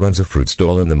woman who runs a fruit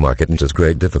stall in the market and has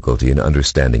great difficulty in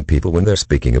understanding people when they're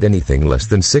speaking at anything less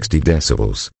than 60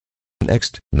 decibels.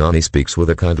 Next, Nani speaks with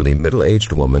a kindly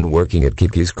middle-aged woman working at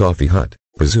Kiki's Coffee Hut,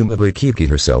 presumably Kiki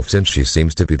herself since she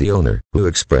seems to be the owner, who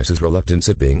expresses reluctance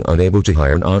at being unable to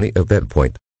hire Nani at that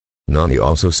point. Nani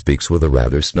also speaks with a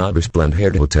rather snobbish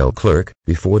blonde-haired hotel clerk,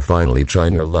 before finally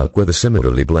trying her luck with a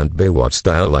similarly blonde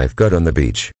Baywatch-style lifeguard on the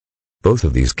beach. Both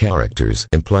of these characters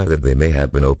imply that they may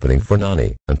have been opening for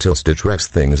Nani, until Stitch wrecks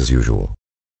things as usual.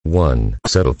 One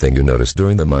subtle thing you notice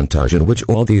during the montage in which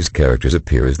all these characters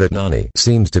appear is that Nani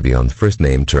seems to be on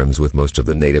first-name terms with most of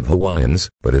the native Hawaiians,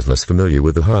 but is less familiar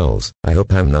with the Hurls. I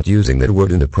hope I'm not using that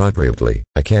word inappropriately.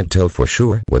 I can't tell for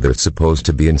sure whether it's supposed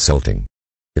to be insulting.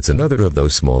 It's another of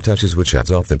those small touches which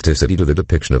adds authenticity to the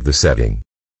depiction of the setting.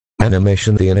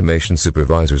 Animation. The animation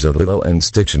supervisors of Lilo and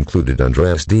Stitch included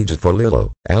Andreas Deja for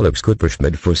Lilo, Alex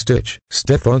Kuperschmidt for Stitch,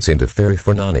 Stefan Santaferi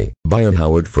for Nani, Byron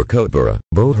Howard for Kotbura,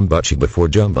 Bohem Bachiba for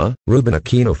Jumba, Ruben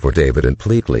Aquino for David and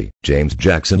Pleakley, James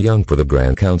Jackson Young for the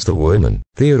Grand Councilwoman,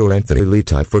 Theodore Anthony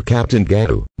Letai for Captain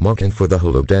Gadu, Markin for the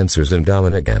Holo Dancers and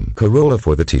Dominic M. Carolla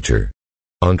for the teacher.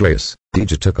 Andreas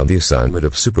Deja took on the assignment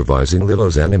of supervising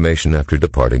Lilo's animation after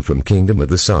departing from Kingdom of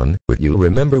the Sun, but you'll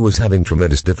remember was having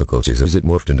tremendous difficulties as it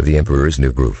morphed into the Emperor's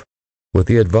New Groove. With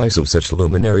the advice of such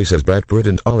luminaries as Brad Pitt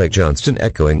and Alec Johnston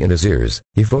echoing in his ears,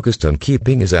 he focused on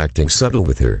keeping his acting subtle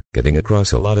with her, getting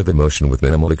across a lot of emotion with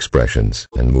minimal expressions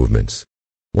and movements.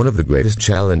 One of the greatest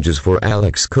challenges for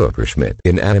Alex Kuperschmidt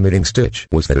in animating Stitch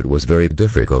was that it was very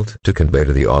difficult to convey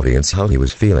to the audience how he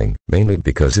was feeling, mainly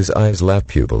because his eyes lacked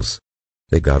pupils.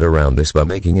 They got around this by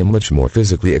making him much more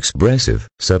physically expressive.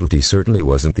 Subtlety certainly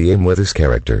wasn't the aim with his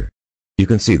character. You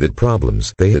can see that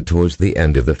problems they had towards the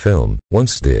end of the film.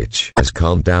 Once Stitch has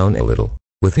calmed down a little,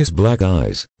 with his black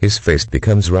eyes, his face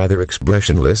becomes rather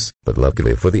expressionless, but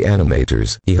luckily for the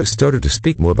animators, he has started to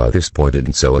speak more by this point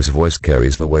and so his voice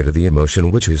carries the weight of the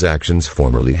emotion which his actions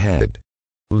formerly had.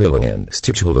 Lilo and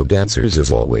Stitch Holo Dancers.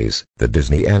 As always, the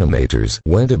Disney animators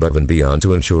went above and beyond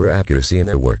to ensure accuracy in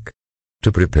their work.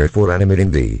 To prepare for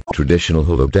animating the traditional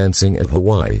hula dancing of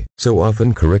Hawaii, so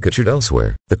often caricatured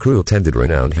elsewhere, the crew attended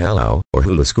renowned halau, or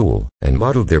hula school, and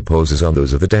modeled their poses on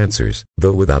those of the dancers,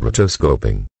 though without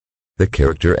rotoscoping. The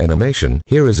character animation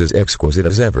here is as exquisite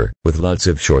as ever, with lots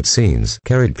of short scenes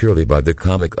carried purely by the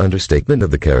comic understatement of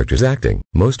the characters acting.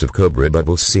 Most of Cobra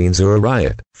Bubble's scenes are a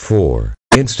riot, for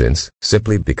instance,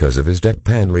 simply because of his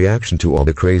deadpan reaction to all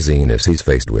the craziness he's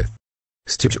faced with.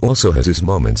 Stitch also has his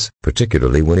moments,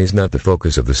 particularly when he's not the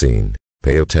focus of the scene.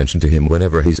 Pay attention to him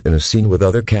whenever he's in a scene with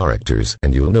other characters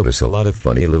and you'll notice a lot of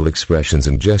funny little expressions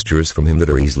and gestures from him that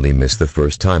are easily missed the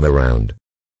first time around.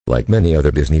 Like many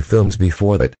other Disney films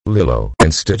before that, Lilo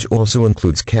and Stitch also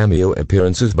includes cameo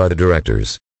appearances by the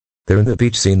directors. They're in the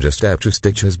beach scene just after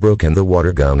Stitch has broken the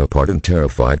water gown apart and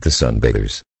terrified the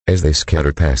sunbathers. As they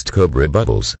scatter past Cobra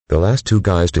Bubbles, the last two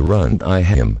guys to run by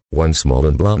him, one small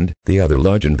and blonde, the other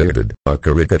large and bearded, are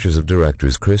caricatures of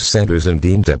directors Chris Sanders and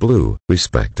Dean DeBlue,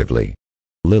 respectively.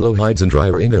 Lilo hides and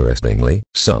Dryer. Interestingly,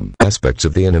 some aspects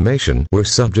of the animation were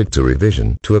subject to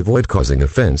revision to avoid causing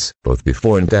offense, both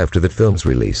before and after the film's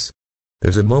release.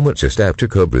 There's a moment just after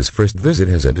Cobra's first visit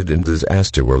has ended in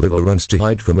disaster where Lilo runs to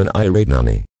hide from an irate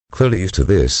Nani. Clearly used to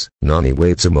this, Nani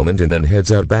waits a moment and then heads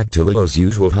out back to Lilo's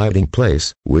usual hiding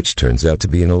place, which turns out to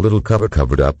be in a little cupboard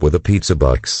covered up with a pizza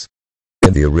box.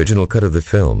 In the original cut of the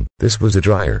film, this was a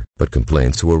dryer, but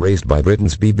complaints were raised by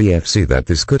Britain's BBFC that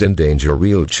this could endanger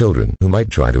real children who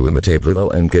might try to imitate Lilo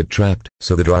and get trapped,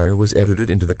 so the dryer was edited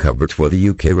into the cupboard for the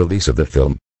UK release of the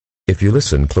film. If you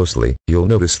listen closely, you'll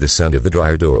notice the sound of the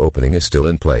dryer door opening is still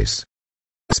in place.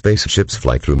 Spaceships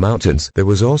fly through mountains. There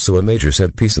was also a major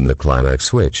set piece in the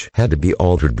climax which had to be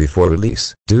altered before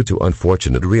release, due to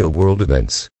unfortunate real-world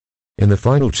events. In the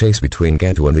final chase between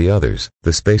Gantu and the others,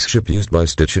 the spaceship used by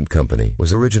Stitch and Company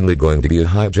was originally going to be a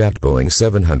hijacked Boeing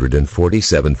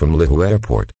 747 from Lihue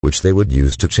Airport, which they would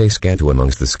use to chase Gantu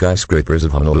amongst the skyscrapers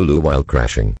of Honolulu while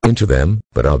crashing into them,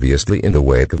 but obviously in the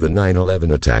wake of the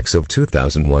 9/11 attacks of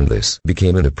 2001 this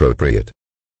became inappropriate.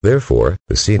 Therefore,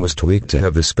 the scene was tweaked to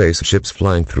have the spaceships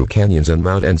flying through canyons and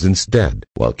mountains instead,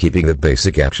 while keeping the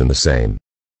basic action the same.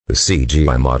 The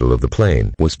CGI model of the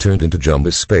plane was turned into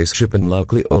Jumba's spaceship and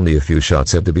luckily only a few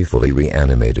shots had to be fully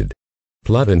reanimated.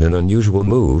 Plot. In an unusual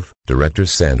move,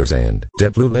 directors Sanders and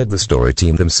DeBlue led the story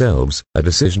team themselves, a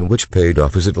decision which paid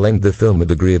off as it lent the film a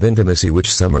degree of intimacy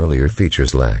which some earlier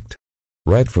features lacked.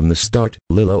 Right from the start,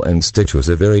 Lilo and Stitch was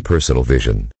a very personal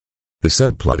vision. The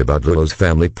subplot about Lilo's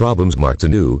family problems marked a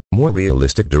new, more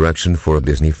realistic direction for a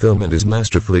Disney film and is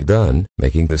masterfully done,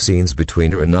 making the scenes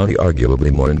between her and Nani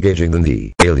arguably more engaging than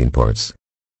the alien parts.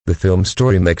 The film's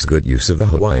story makes good use of the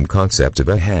Hawaiian concept of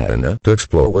a hana to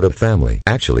explore what a family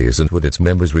actually is and what its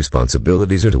members'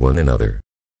 responsibilities are to one another.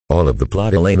 All of the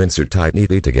plot elements are tied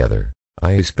neatly together.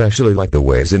 I especially like the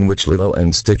ways in which Lilo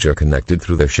and Stitch are connected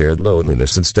through their shared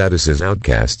loneliness and status as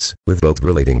outcasts, with both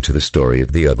relating to the story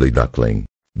of the ugly duckling.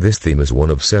 This theme is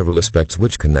one of several aspects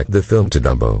which connect the film to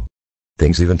Dumbo.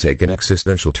 Things even take an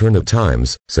existential turn at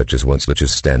times, such as when Stitch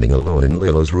is standing alone in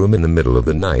Lilo's room in the middle of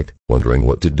the night, wondering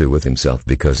what to do with himself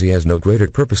because he has no greater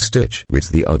purpose. Stitch greets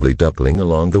the ugly duckling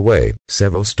along the way.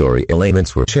 Several story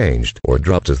elements were changed or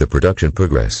dropped as the production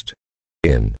progressed.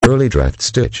 In early draft,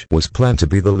 Stitch was planned to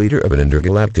be the leader of an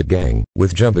intergalactic gang,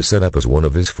 with Jumba set up as one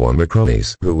of his former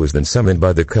cronies, who was then summoned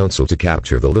by the council to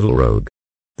capture the little rogue.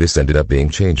 This ended up being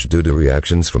changed due to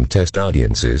reactions from test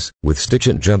audiences, with Stitch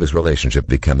and Jumba's relationship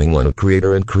becoming one of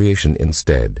creator and creation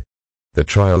instead. The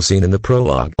trial scene in the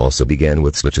prologue also began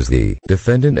with Stitch as the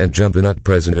defendant and Jumba not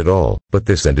present at all, but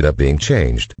this ended up being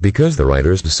changed because the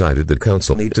writers decided the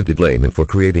council needed to blame him for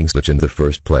creating Stitch in the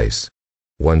first place.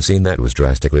 One scene that was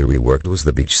drastically reworked was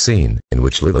the beach scene, in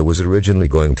which Lilo was originally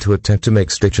going to attempt to make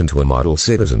Stitch into a model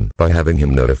citizen by having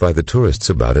him notify the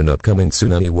tourists about an upcoming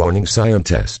tsunami warning siren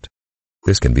test.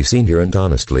 This can be seen here, and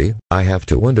honestly, I have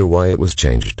to wonder why it was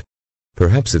changed.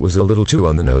 Perhaps it was a little too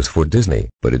on the nose for Disney,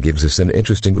 but it gives us an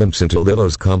interesting glimpse into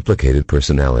Lilo's complicated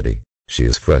personality. She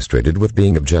is frustrated with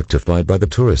being objectified by the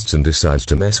tourists and decides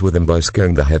to mess with them by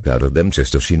scaring the heck out of them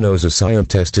just as she knows a siren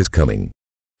test is coming.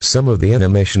 Some of the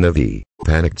animation of the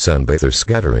panicked sunbather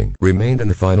scattering remained in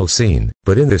the final scene,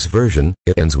 but in this version,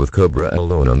 it ends with Cobra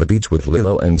alone on the beach with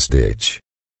Lilo and Stitch.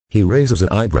 He raises an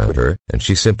eyebrow at her, and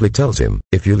she simply tells him,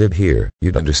 "If you lived here,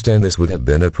 you'd understand this would have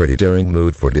been a pretty daring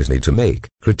move for Disney to make,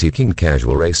 critiquing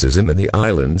casual racism in the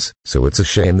islands, so it's a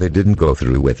shame they didn't go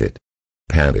through with it."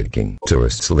 Panicking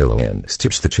tourists Lilo and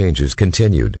Stitch. The changes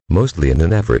continued, mostly in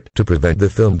an effort to prevent the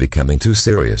film becoming too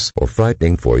serious or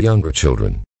frightening for younger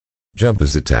children.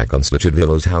 Jumba's attack on Stitch at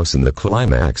Lilo's house in the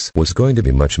climax was going to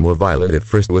be much more violent at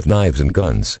first with knives and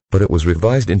guns, but it was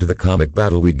revised into the comic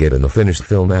battle we get in the finished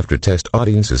film after test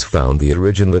audiences found the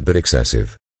original a bit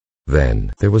excessive.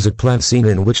 Then, there was a planned scene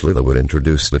in which Lilo would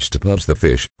introduce Stitch to Pubbs the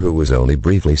fish, who was only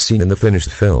briefly seen in the finished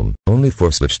film, only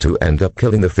for Stitch to end up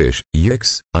killing the fish.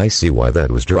 Yikes, I see why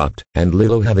that was dropped, and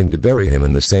Lilo having to bury him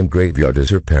in the same graveyard as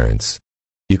her parents.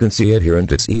 You can see it here,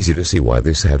 and it's easy to see why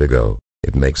this had to go.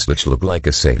 It makes Stitch look like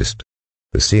a sadist.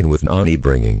 The scene with Nani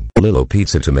bringing Lilo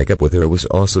pizza to make up with her was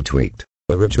also tweaked.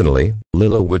 Originally,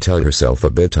 Lilo would tell herself a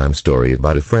bedtime story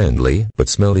about a friendly but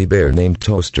smelly bear named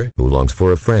Toaster who longs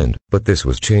for a friend, but this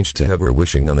was changed to have her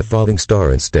wishing on a falling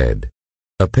star instead.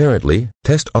 Apparently,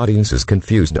 test audiences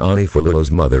confused Nani for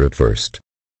Lilo's mother at first.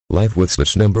 Life with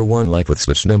Stitch number 1, Life with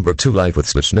Stitch number 2, Life with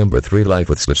Stitch number 3, Life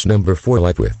with Stitch number 4,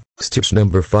 Life with Stitch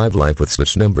number 5, Life with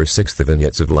Stitch number 6. The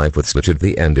vignettes of Life with Stitch at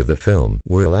the end of the film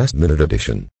were a last-minute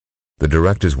addition. The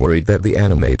directors worried that the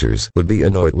animators would be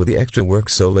annoyed with the extra work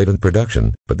so late in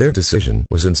production, but their decision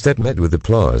was instead met with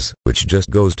applause, which just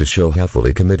goes to show how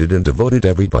fully committed and devoted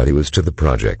everybody was to the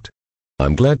project.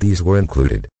 I'm glad these were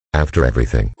included. After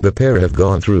everything the pair have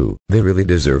gone through, they really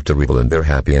deserve to revel in their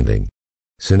happy ending.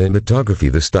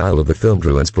 Cinematography. The style of the film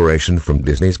drew inspiration from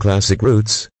Disney's classic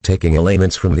roots, taking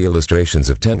elements from the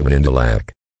illustrations of Tenman and Delac.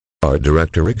 Art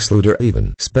director Rick Sluder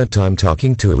even spent time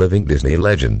talking to a living Disney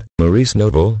legend, Maurice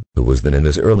Noble, who was then in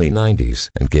his early 90s,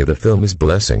 and gave the film his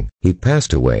blessing. He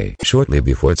passed away shortly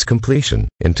before its completion,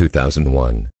 in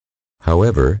 2001.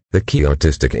 However, the key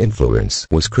artistic influence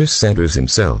was Chris Sanders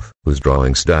himself, whose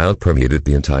drawing style permeated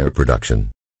the entire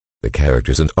production. The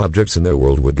characters and objects in their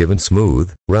world were given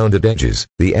smooth, rounded edges.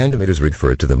 The animators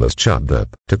referred to them as chopped up,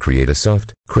 to create a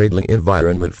soft, cradling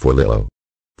environment for Lilo.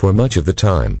 For much of the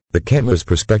time, the camera's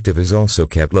perspective is also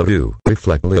kept low to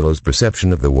reflect Lilo's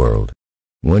perception of the world.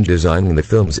 When designing the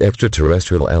film's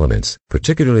extraterrestrial elements,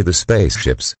 particularly the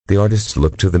spaceships, the artists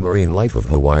looked to the marine life of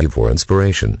Hawaii for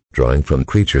inspiration, drawing from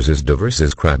creatures as diverse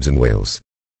as crabs and whales.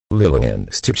 Lilo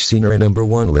and Stitch scenery number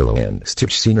 1, Lilo and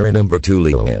Stitch scenery number 2,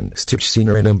 Lilo and Stitch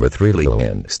scenery number 3, Lilo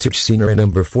and Stitch scenery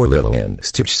number 4, Lilo and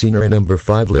Stitch scenery number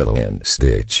 5, Lilo and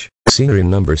Stitch Scenery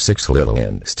number 6 Lilo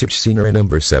and Stitch. Scenery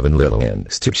number 7 Lilo and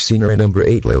Stitch. Scenery number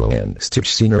 8 Lilo and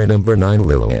Stitch. Scenery number 9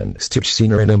 Lilo and Stitch.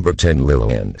 Scenery number 10 Lilo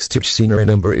and Stitch. Scenery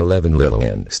number 11 Lilo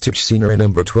and Stitch. Scenery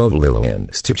number 12 Lilo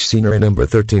and Stitch. Scenery number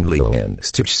 13 Lilo and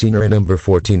Stitch. Scenery number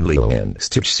 14 Lilo and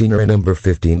Stitch. Scenery number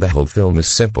 15. The whole film is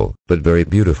simple, but very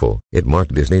beautiful. It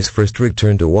marked Disney's first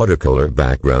return to watercolor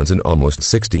backgrounds in almost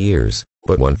 60 years.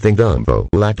 But one thing Dumbo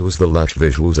lacked was the lush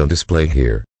visuals on display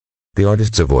here. The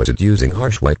artists avoided using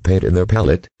harsh white paint in their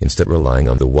palette, instead relying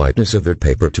on the whiteness of their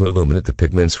paper to illuminate the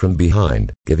pigments from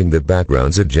behind, giving the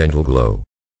backgrounds a gentle glow.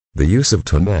 The use of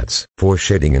tone mattes,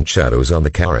 foreshading and shadows on the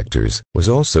characters, was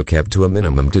also kept to a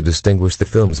minimum to distinguish the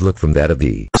film's look from that of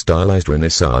the stylized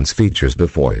Renaissance features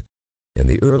before it. In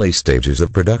the early stages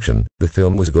of production, the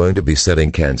film was going to be set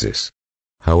in Kansas.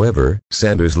 However,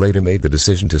 Sanders later made the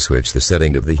decision to switch the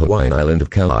setting of the Hawaiian island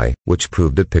of Kauai, which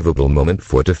proved a pivotal moment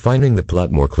for defining the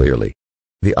plot more clearly.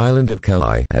 The island of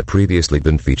Kauai had previously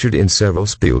been featured in several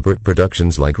Spielberg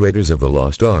productions like Raiders of the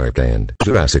Lost Ark and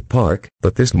Jurassic Park,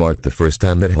 but this marked the first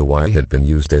time that Hawaii had been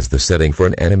used as the setting for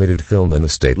an animated film, and the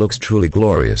state looks truly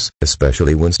glorious,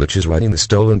 especially when Stitch is riding the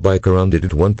stolen bike around it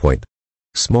at one point.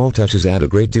 Small touches add a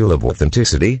great deal of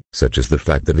authenticity, such as the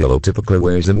fact that Lilo typically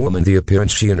wears in woman the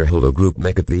appearance she and her holo group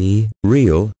make at the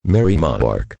real Merry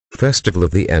Monarch Festival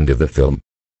at the end of the film.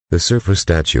 The surfer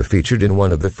statue featured in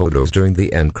one of the photos during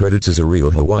the end credits is a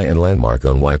real Hawaiian landmark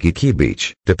on Waikiki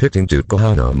Beach, depicting Tuko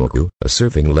Hanamoku, a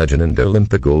surfing legend and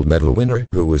Olympic gold medal winner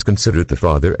who was considered the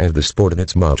father of the sport in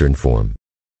its modern form.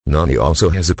 Nani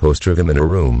also has a poster of him in a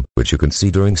room, which you can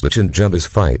see during Stitch and Jumba's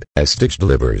fight. As Stitch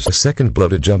delivers a second blow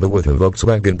to Jumba with a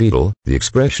Volkswagen Beetle, the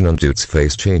expression on Toot's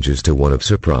face changes to one of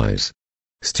surprise.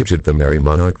 Stitch at the Merry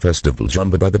Monarch Festival.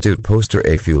 Jumba by the Toot poster.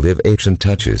 A few live action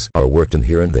touches are worked in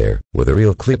here and there, with a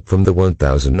real clip from the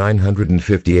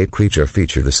 1958 creature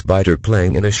feature the spider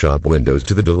playing in a shop windows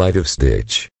to the delight of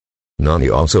Stitch. Nani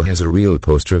also has a real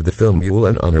poster of the film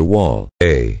Mulan on her wall,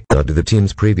 a nod to the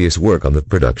team's previous work on the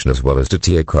production, as well as to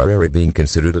Tia Carrere being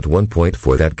considered at one point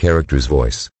for that character's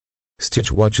voice.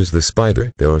 Stitch watches the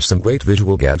spider. There are some great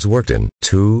visual gags worked in,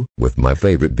 too, with my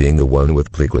favorite being the one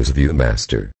with Pleakley's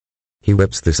Viewmaster. He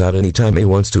whips this out anytime he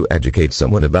wants to educate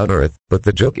someone about Earth, but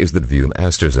the joke is that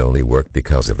Viewmasters only work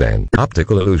because of an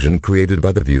optical illusion created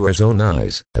by the viewer's own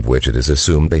eyes, of which it is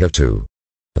assumed they have two.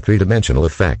 A three-dimensional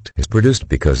effect is produced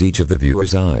because each of the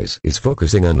viewer's eyes is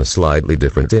focusing on a slightly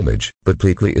different image, but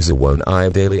Pleakley is a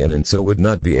one-eyed alien and so would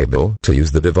not be able to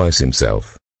use the device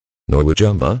himself. Nor would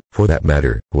Jumba, for that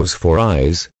matter, who has four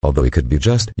eyes, although he could be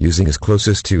just using his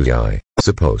closest to eye,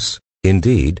 suppose.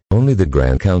 Indeed, only the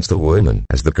Grand Councilwoman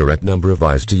has the correct number of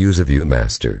eyes to use a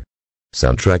Viewmaster.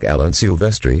 Soundtrack. Alan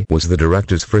Silvestri was the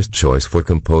director's first choice for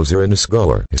composer, and the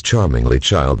score is charmingly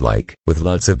childlike, with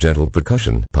lots of gentle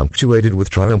percussion punctuated with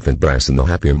triumphant brass in the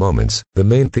happier moments. The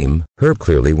main theme, Herb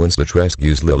Clearly when Stitch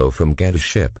rescues Lilo from Ganda's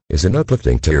ship, is an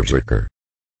uplifting tearjerker.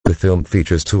 The film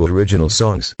features two original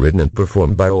songs written and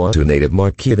performed by Oahu native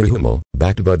Marquita Hummel,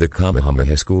 backed by the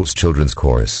Kamehameha School's children's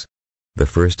chorus. The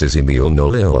first is Emil no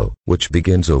Lilo, which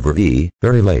begins over the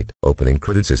very late opening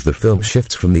credits as the film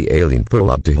shifts from the alien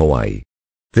prologue to Hawaii.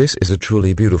 This is a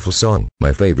truly beautiful song,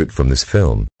 my favorite from this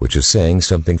film, which is saying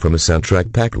something from a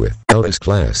soundtrack packed with Elvis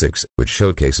classics, which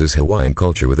showcases Hawaiian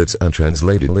culture with its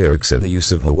untranslated lyrics and the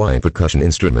use of Hawaiian percussion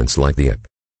instruments like the ip.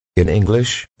 In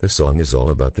English, the song is all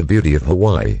about the beauty of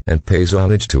Hawaii and pays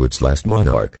homage to its last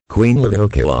monarch, Queen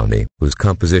Liliuokalani, whose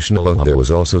composition along there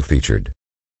was also featured.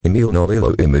 Emil no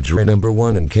Lilo imagery number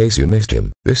 1. In case you missed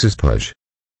him, this is Pudge.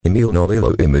 Emil no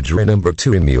Lilo imagery number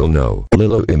 2. Emil no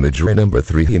Lilo imagery number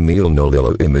 3. Emil no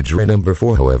Lilo imagery number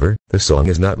 4. However, the song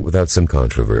is not without some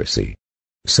controversy.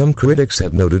 Some critics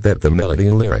have noted that the melody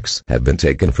and lyrics have been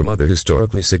taken from other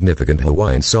historically significant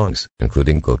Hawaiian songs,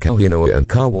 including Kokauhinoa and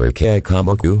Kauai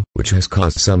Kamoku, which has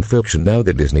caused some friction now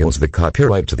that Disney owns the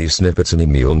copyright to these snippets in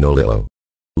Emil no Lilo.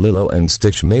 Lilo and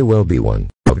Stitch may well be one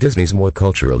of Disney's more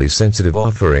culturally sensitive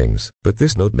offerings, but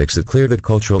this note makes it clear that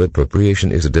cultural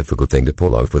appropriation is a difficult thing to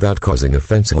pull off without causing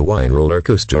offense. Hawaiian roller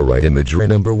coaster ride imagery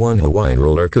number 1. Hawaiian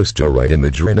roller coaster ride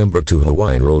imagery number 2.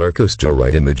 Hawaiian roller coaster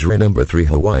ride imagery number 3.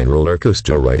 Hawaiian roller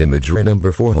coaster ride imagery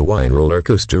number 4. Hawaiian roller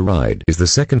coaster ride is the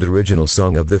second original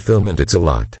song of the film, and it's a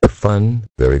lot of fun,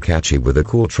 very catchy with a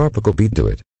cool tropical beat to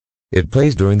it. It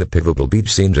plays during the pivotal beach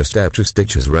scene just after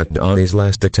Stitch has wrecked Donnie's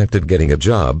last attempt at getting a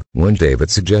job, when David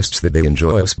suggests that they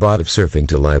enjoy a spot of surfing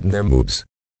to lighten their moods.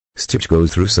 Stitch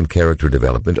goes through some character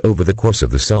development over the course of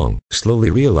the song, slowly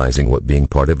realizing what being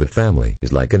part of a family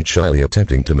is like and shyly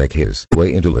attempting to make his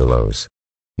way into Lilo's.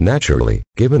 Naturally,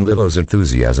 given Lilo's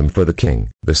enthusiasm for the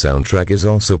king, the soundtrack is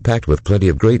also packed with plenty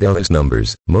of great Elvis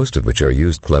numbers, most of which are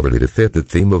used cleverly to fit the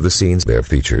theme of the scenes they're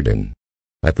featured in.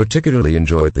 I particularly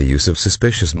enjoyed the use of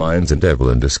Suspicious Minds and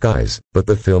Devil in Disguise, but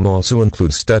the film also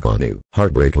includes Stuck on You,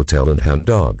 Heartbreak Hotel and Hound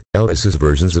Dog. Elvis's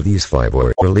versions of these five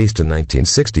were released in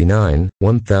 1969,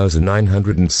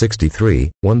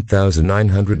 1963,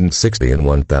 1960 and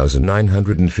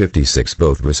 1956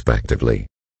 both respectively.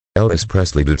 Elvis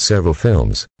Presley did several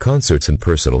films, concerts and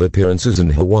personal appearances in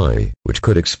Hawaii, which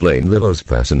could explain Lilo's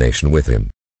fascination with him.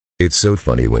 It's so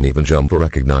funny when even Jumper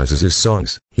recognizes his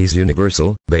songs. He's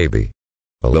universal, baby.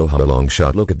 Aloha long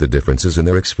shot. Look at the differences in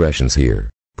their expressions here.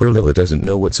 Poor Lilo doesn't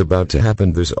know what's about to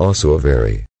happen. There's also a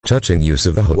very touching use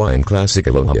of the Hawaiian classic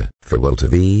Aloha, Farewell to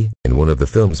Thee, in one of the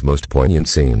film's most poignant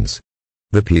scenes.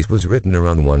 The piece was written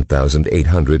around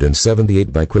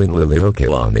 1878 by Queen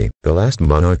Liliuokalani, the last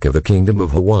monarch of the Kingdom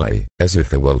of Hawaii, as a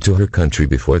farewell to her country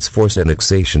before its forced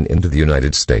annexation into the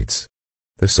United States.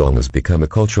 The song has become a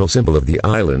cultural symbol of the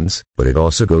islands, but it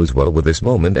also goes well with this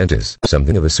moment and is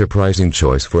something of a surprising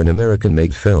choice for an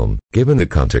American-made film, given the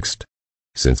context.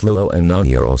 Since Lilo and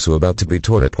Nani are also about to be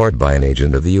torn apart by an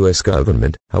agent of the U.S.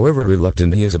 government, however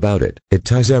reluctant he is about it, it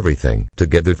ties everything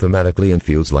together thematically and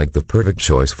feels like the perfect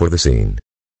choice for the scene.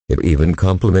 It even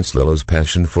complements Lilo's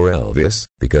passion for Elvis,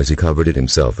 because he covered it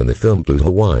himself in the film Blue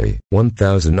Hawaii,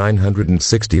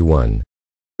 1961.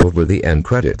 Over the end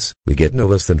credits, we get no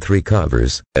less than 3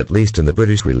 covers, at least in the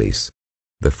British release.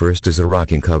 The first is a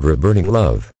rocking cover of Burning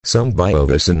Love, sung by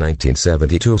Elvis in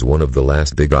 1972 as one of the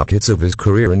last big rock hits of his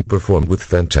career and performed with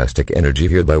fantastic energy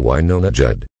here by Wynonna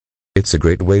Judd. It's a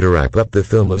great way to wrap up the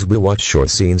film as we watch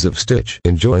short scenes of Stitch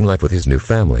enjoying life with his new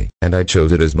family, and I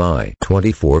chose it as my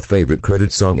 24th favorite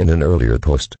credit song in an earlier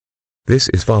post. This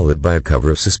is followed by a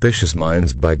cover of Suspicious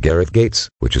Minds by Gareth Gates,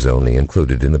 which is only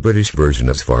included in the British version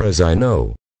as far as I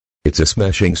know. It's a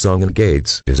smashing song and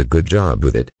Gates does a good job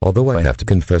with it, although I have to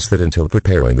confess that until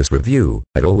preparing this review,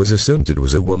 I'd always assumed it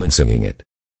was a woman singing it.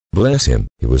 Bless him,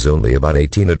 he was only about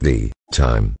 18 at the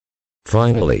time.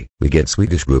 Finally, we get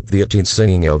Swedish group The 18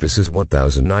 singing Elvis's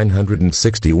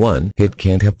 1961 hit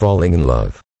Can't Help Falling in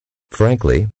Love.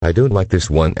 Frankly, I don't like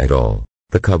this one at all.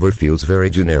 The cover feels very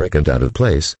generic and out of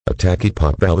place, a tacky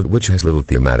pop ballad which has little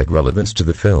thematic relevance to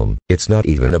the film. It's not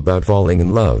even about falling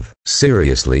in love,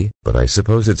 seriously, but I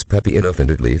suppose it's peppy enough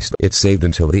and at least it's saved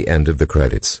until the end of the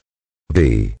credits.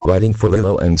 The writing for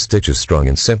Lilo and Stitch is strong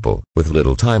and simple, with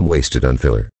little time wasted on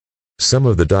filler. Some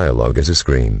of the dialogue is a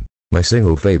scream. My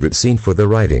single favorite scene for the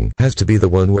writing has to be the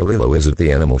one where Lilo is at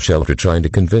the animal shelter trying to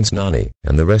convince Nani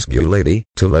and the rescue lady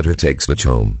to let her take Stitch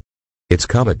home. It's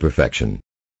comic perfection.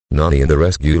 Nani and the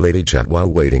rescue lady chat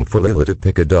while waiting for Lilo to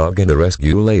pick a dog and the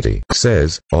rescue lady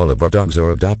says, "All of our dogs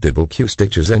are adoptable." Cue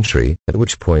Stitch's entry, at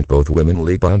which point both women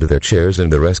leap onto their chairs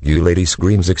and the rescue lady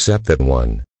screams except that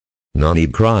one. Nani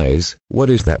cries, "What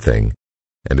is that thing?"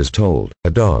 and is told,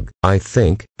 "A dog, I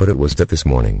think, but it was dead this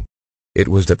morning." It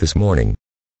was dead this morning.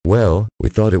 Well, we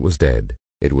thought it was dead.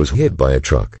 It was hit by a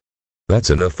truck. That's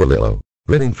enough for Lilo.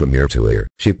 Grinning from ear to ear,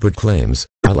 she proclaims,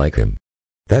 "I like him."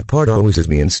 That part always is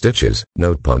me and Stitch's,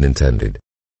 no pun intended.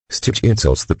 Stitch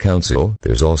insults the council.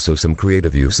 There's also some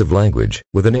creative use of language,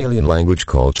 with an alien language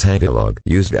called Tagalog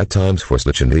used at times for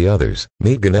Stitch and the others.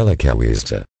 Miganela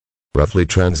Kawista roughly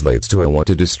translates to "I want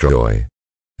to destroy."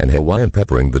 And Hawaiian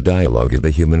peppering the dialogue of the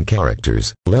human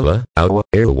characters, Lela, Awa,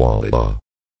 Airwalila.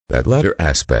 That latter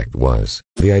aspect was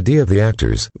the idea of the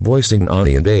actors voicing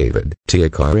Nani and David, Tia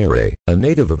Carrere, a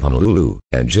native of Honolulu,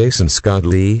 and Jason Scott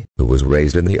Lee, who was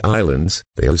raised in the islands.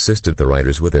 They assisted the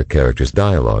writers with their characters'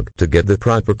 dialogue to get the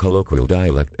proper colloquial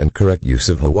dialect and correct use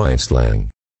of Hawaiian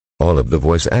slang. All of the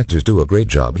voice actors do a great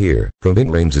job here, from Ving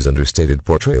Rhames' understated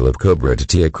portrayal of Cobra to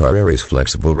Tia Carrere's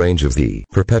flexible range of the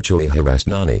perpetually harassed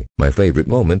Nani. My favorite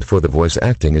moment for the voice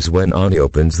acting is when Nani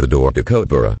opens the door to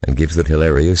Cobra and gives that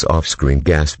hilarious off-screen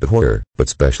gasp of horror, but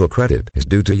special credit is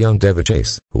due to young Deva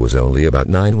Chase, who was only about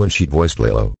 9 when she voiced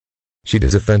Lilo. She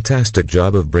does a fantastic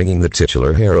job of bringing the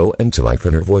titular heroine to life,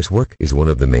 and her voice work is one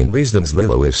of the main reasons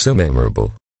Lilo is so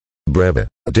memorable. Brava,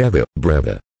 Deva,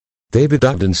 brava. David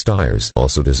Ogden Stiers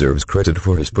also deserves credit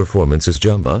for his performance as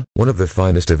Jumba, one of the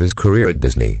finest of his career at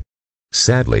Disney.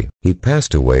 Sadly, he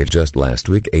passed away just last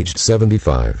week aged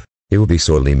 75. He will be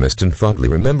sorely missed and fondly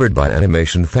remembered by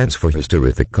animation fans for his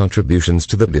terrific contributions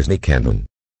to the Disney canon.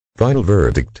 Final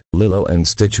verdict, Lilo and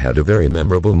Stitch had a very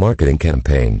memorable marketing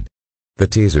campaign. The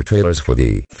teaser trailers for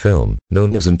the film,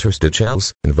 known as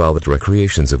Interstitials, involved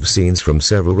recreations of scenes from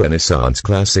several Renaissance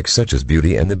classics such as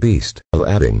Beauty and the Beast,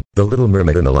 Aladdin, The Little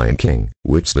Mermaid and The Lion King,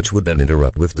 which would then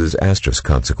interrupt with disastrous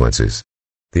consequences.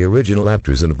 The original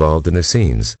actors involved in the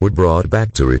scenes were brought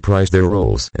back to reprise their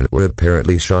roles and were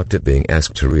apparently shocked at being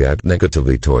asked to react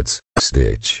negatively towards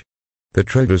Stitch. The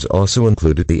trailers also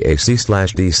included the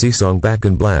AC/DC song Back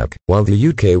in Black, while the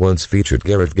UK ones featured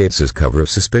Gareth Gates's cover of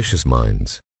Suspicious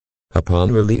Minds.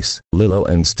 Upon release, Lilo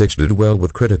and Stitch did well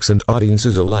with critics and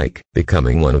audiences alike,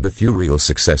 becoming one of the few real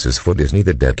successes for Disney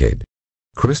that decade.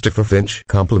 Christopher Finch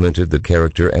complimented the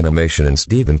character animation and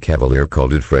Stephen Cavalier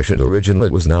called it fresh and original.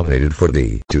 It was nominated for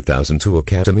the 2002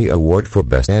 Academy Award for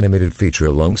Best Animated Feature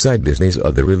alongside Disney's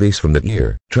other release from that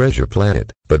year, Treasure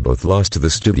Planet, but both lost to the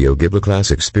Studio Ghibli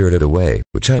classic Spirited Away,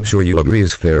 which I'm sure you agree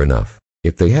is fair enough.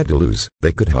 If they had to lose,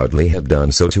 they could hardly have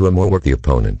done so to a more worthy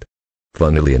opponent.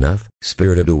 Funnily enough,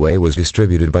 Spirited Away was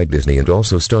distributed by Disney and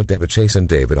also starred David Chase and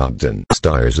David Ogden,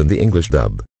 stars in the English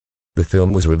dub. The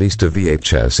film was released to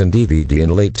VHS and DVD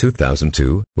in late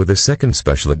 2002, with a second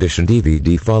special edition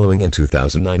DVD following in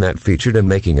 2009 that featured a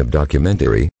making-of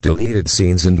documentary, deleted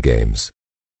scenes and games.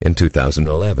 In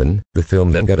 2011, the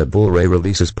film then got a Blu-ray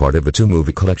release as part of a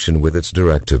two-movie collection with its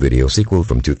direct-to-video sequel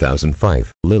from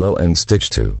 2005, Lilo and Stitch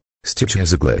 2, Stitch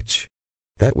Has a Glitch.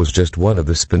 That was just one of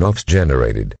the spin-offs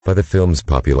generated by the film's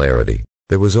popularity.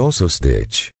 There was also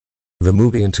Stitch, the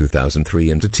movie in 2003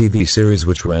 and a TV series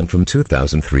which ran from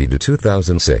 2003 to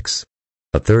 2006.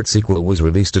 A third sequel was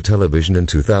released to television in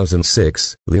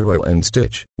 2006, Lilo and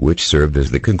Stitch, which served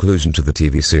as the conclusion to the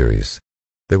TV series.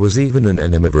 There was even an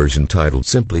anime version titled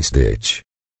simply Stitch,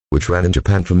 which ran in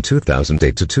Japan from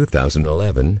 2008 to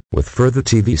 2011, with further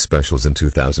TV specials in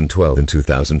 2012 and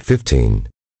 2015.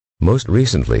 Most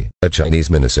recently, a Chinese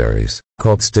miniseries,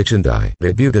 called Stitch and I,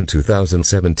 debuted in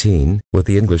 2017, with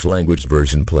the English-language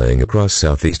version playing across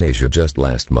Southeast Asia just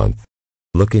last month.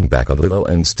 Looking back on Lilo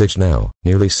and Stitch now,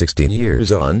 nearly 16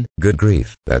 years on, good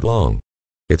grief, that long.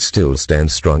 It still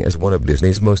stands strong as one of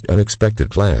Disney's most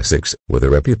unexpected classics, with a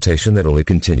reputation that only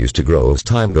continues to grow as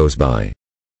time goes by.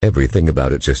 Everything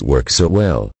about it just works so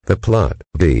well, the plot,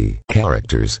 the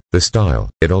characters, the style,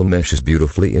 it all meshes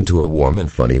beautifully into a warm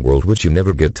and funny world which you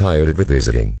never get tired of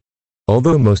revisiting.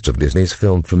 Although most of Disney's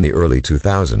films from the early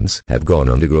 2000s have gone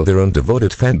on to grow their own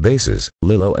devoted fan bases,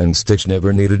 Lilo and Stitch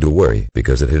never needed to worry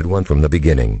because it had won from the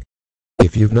beginning.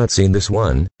 If you've not seen this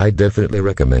one, I definitely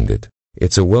recommend it.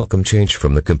 It's a welcome change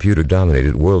from the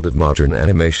computer-dominated world of modern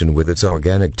animation with its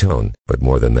organic tone, but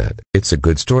more than that, it's a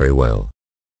good story well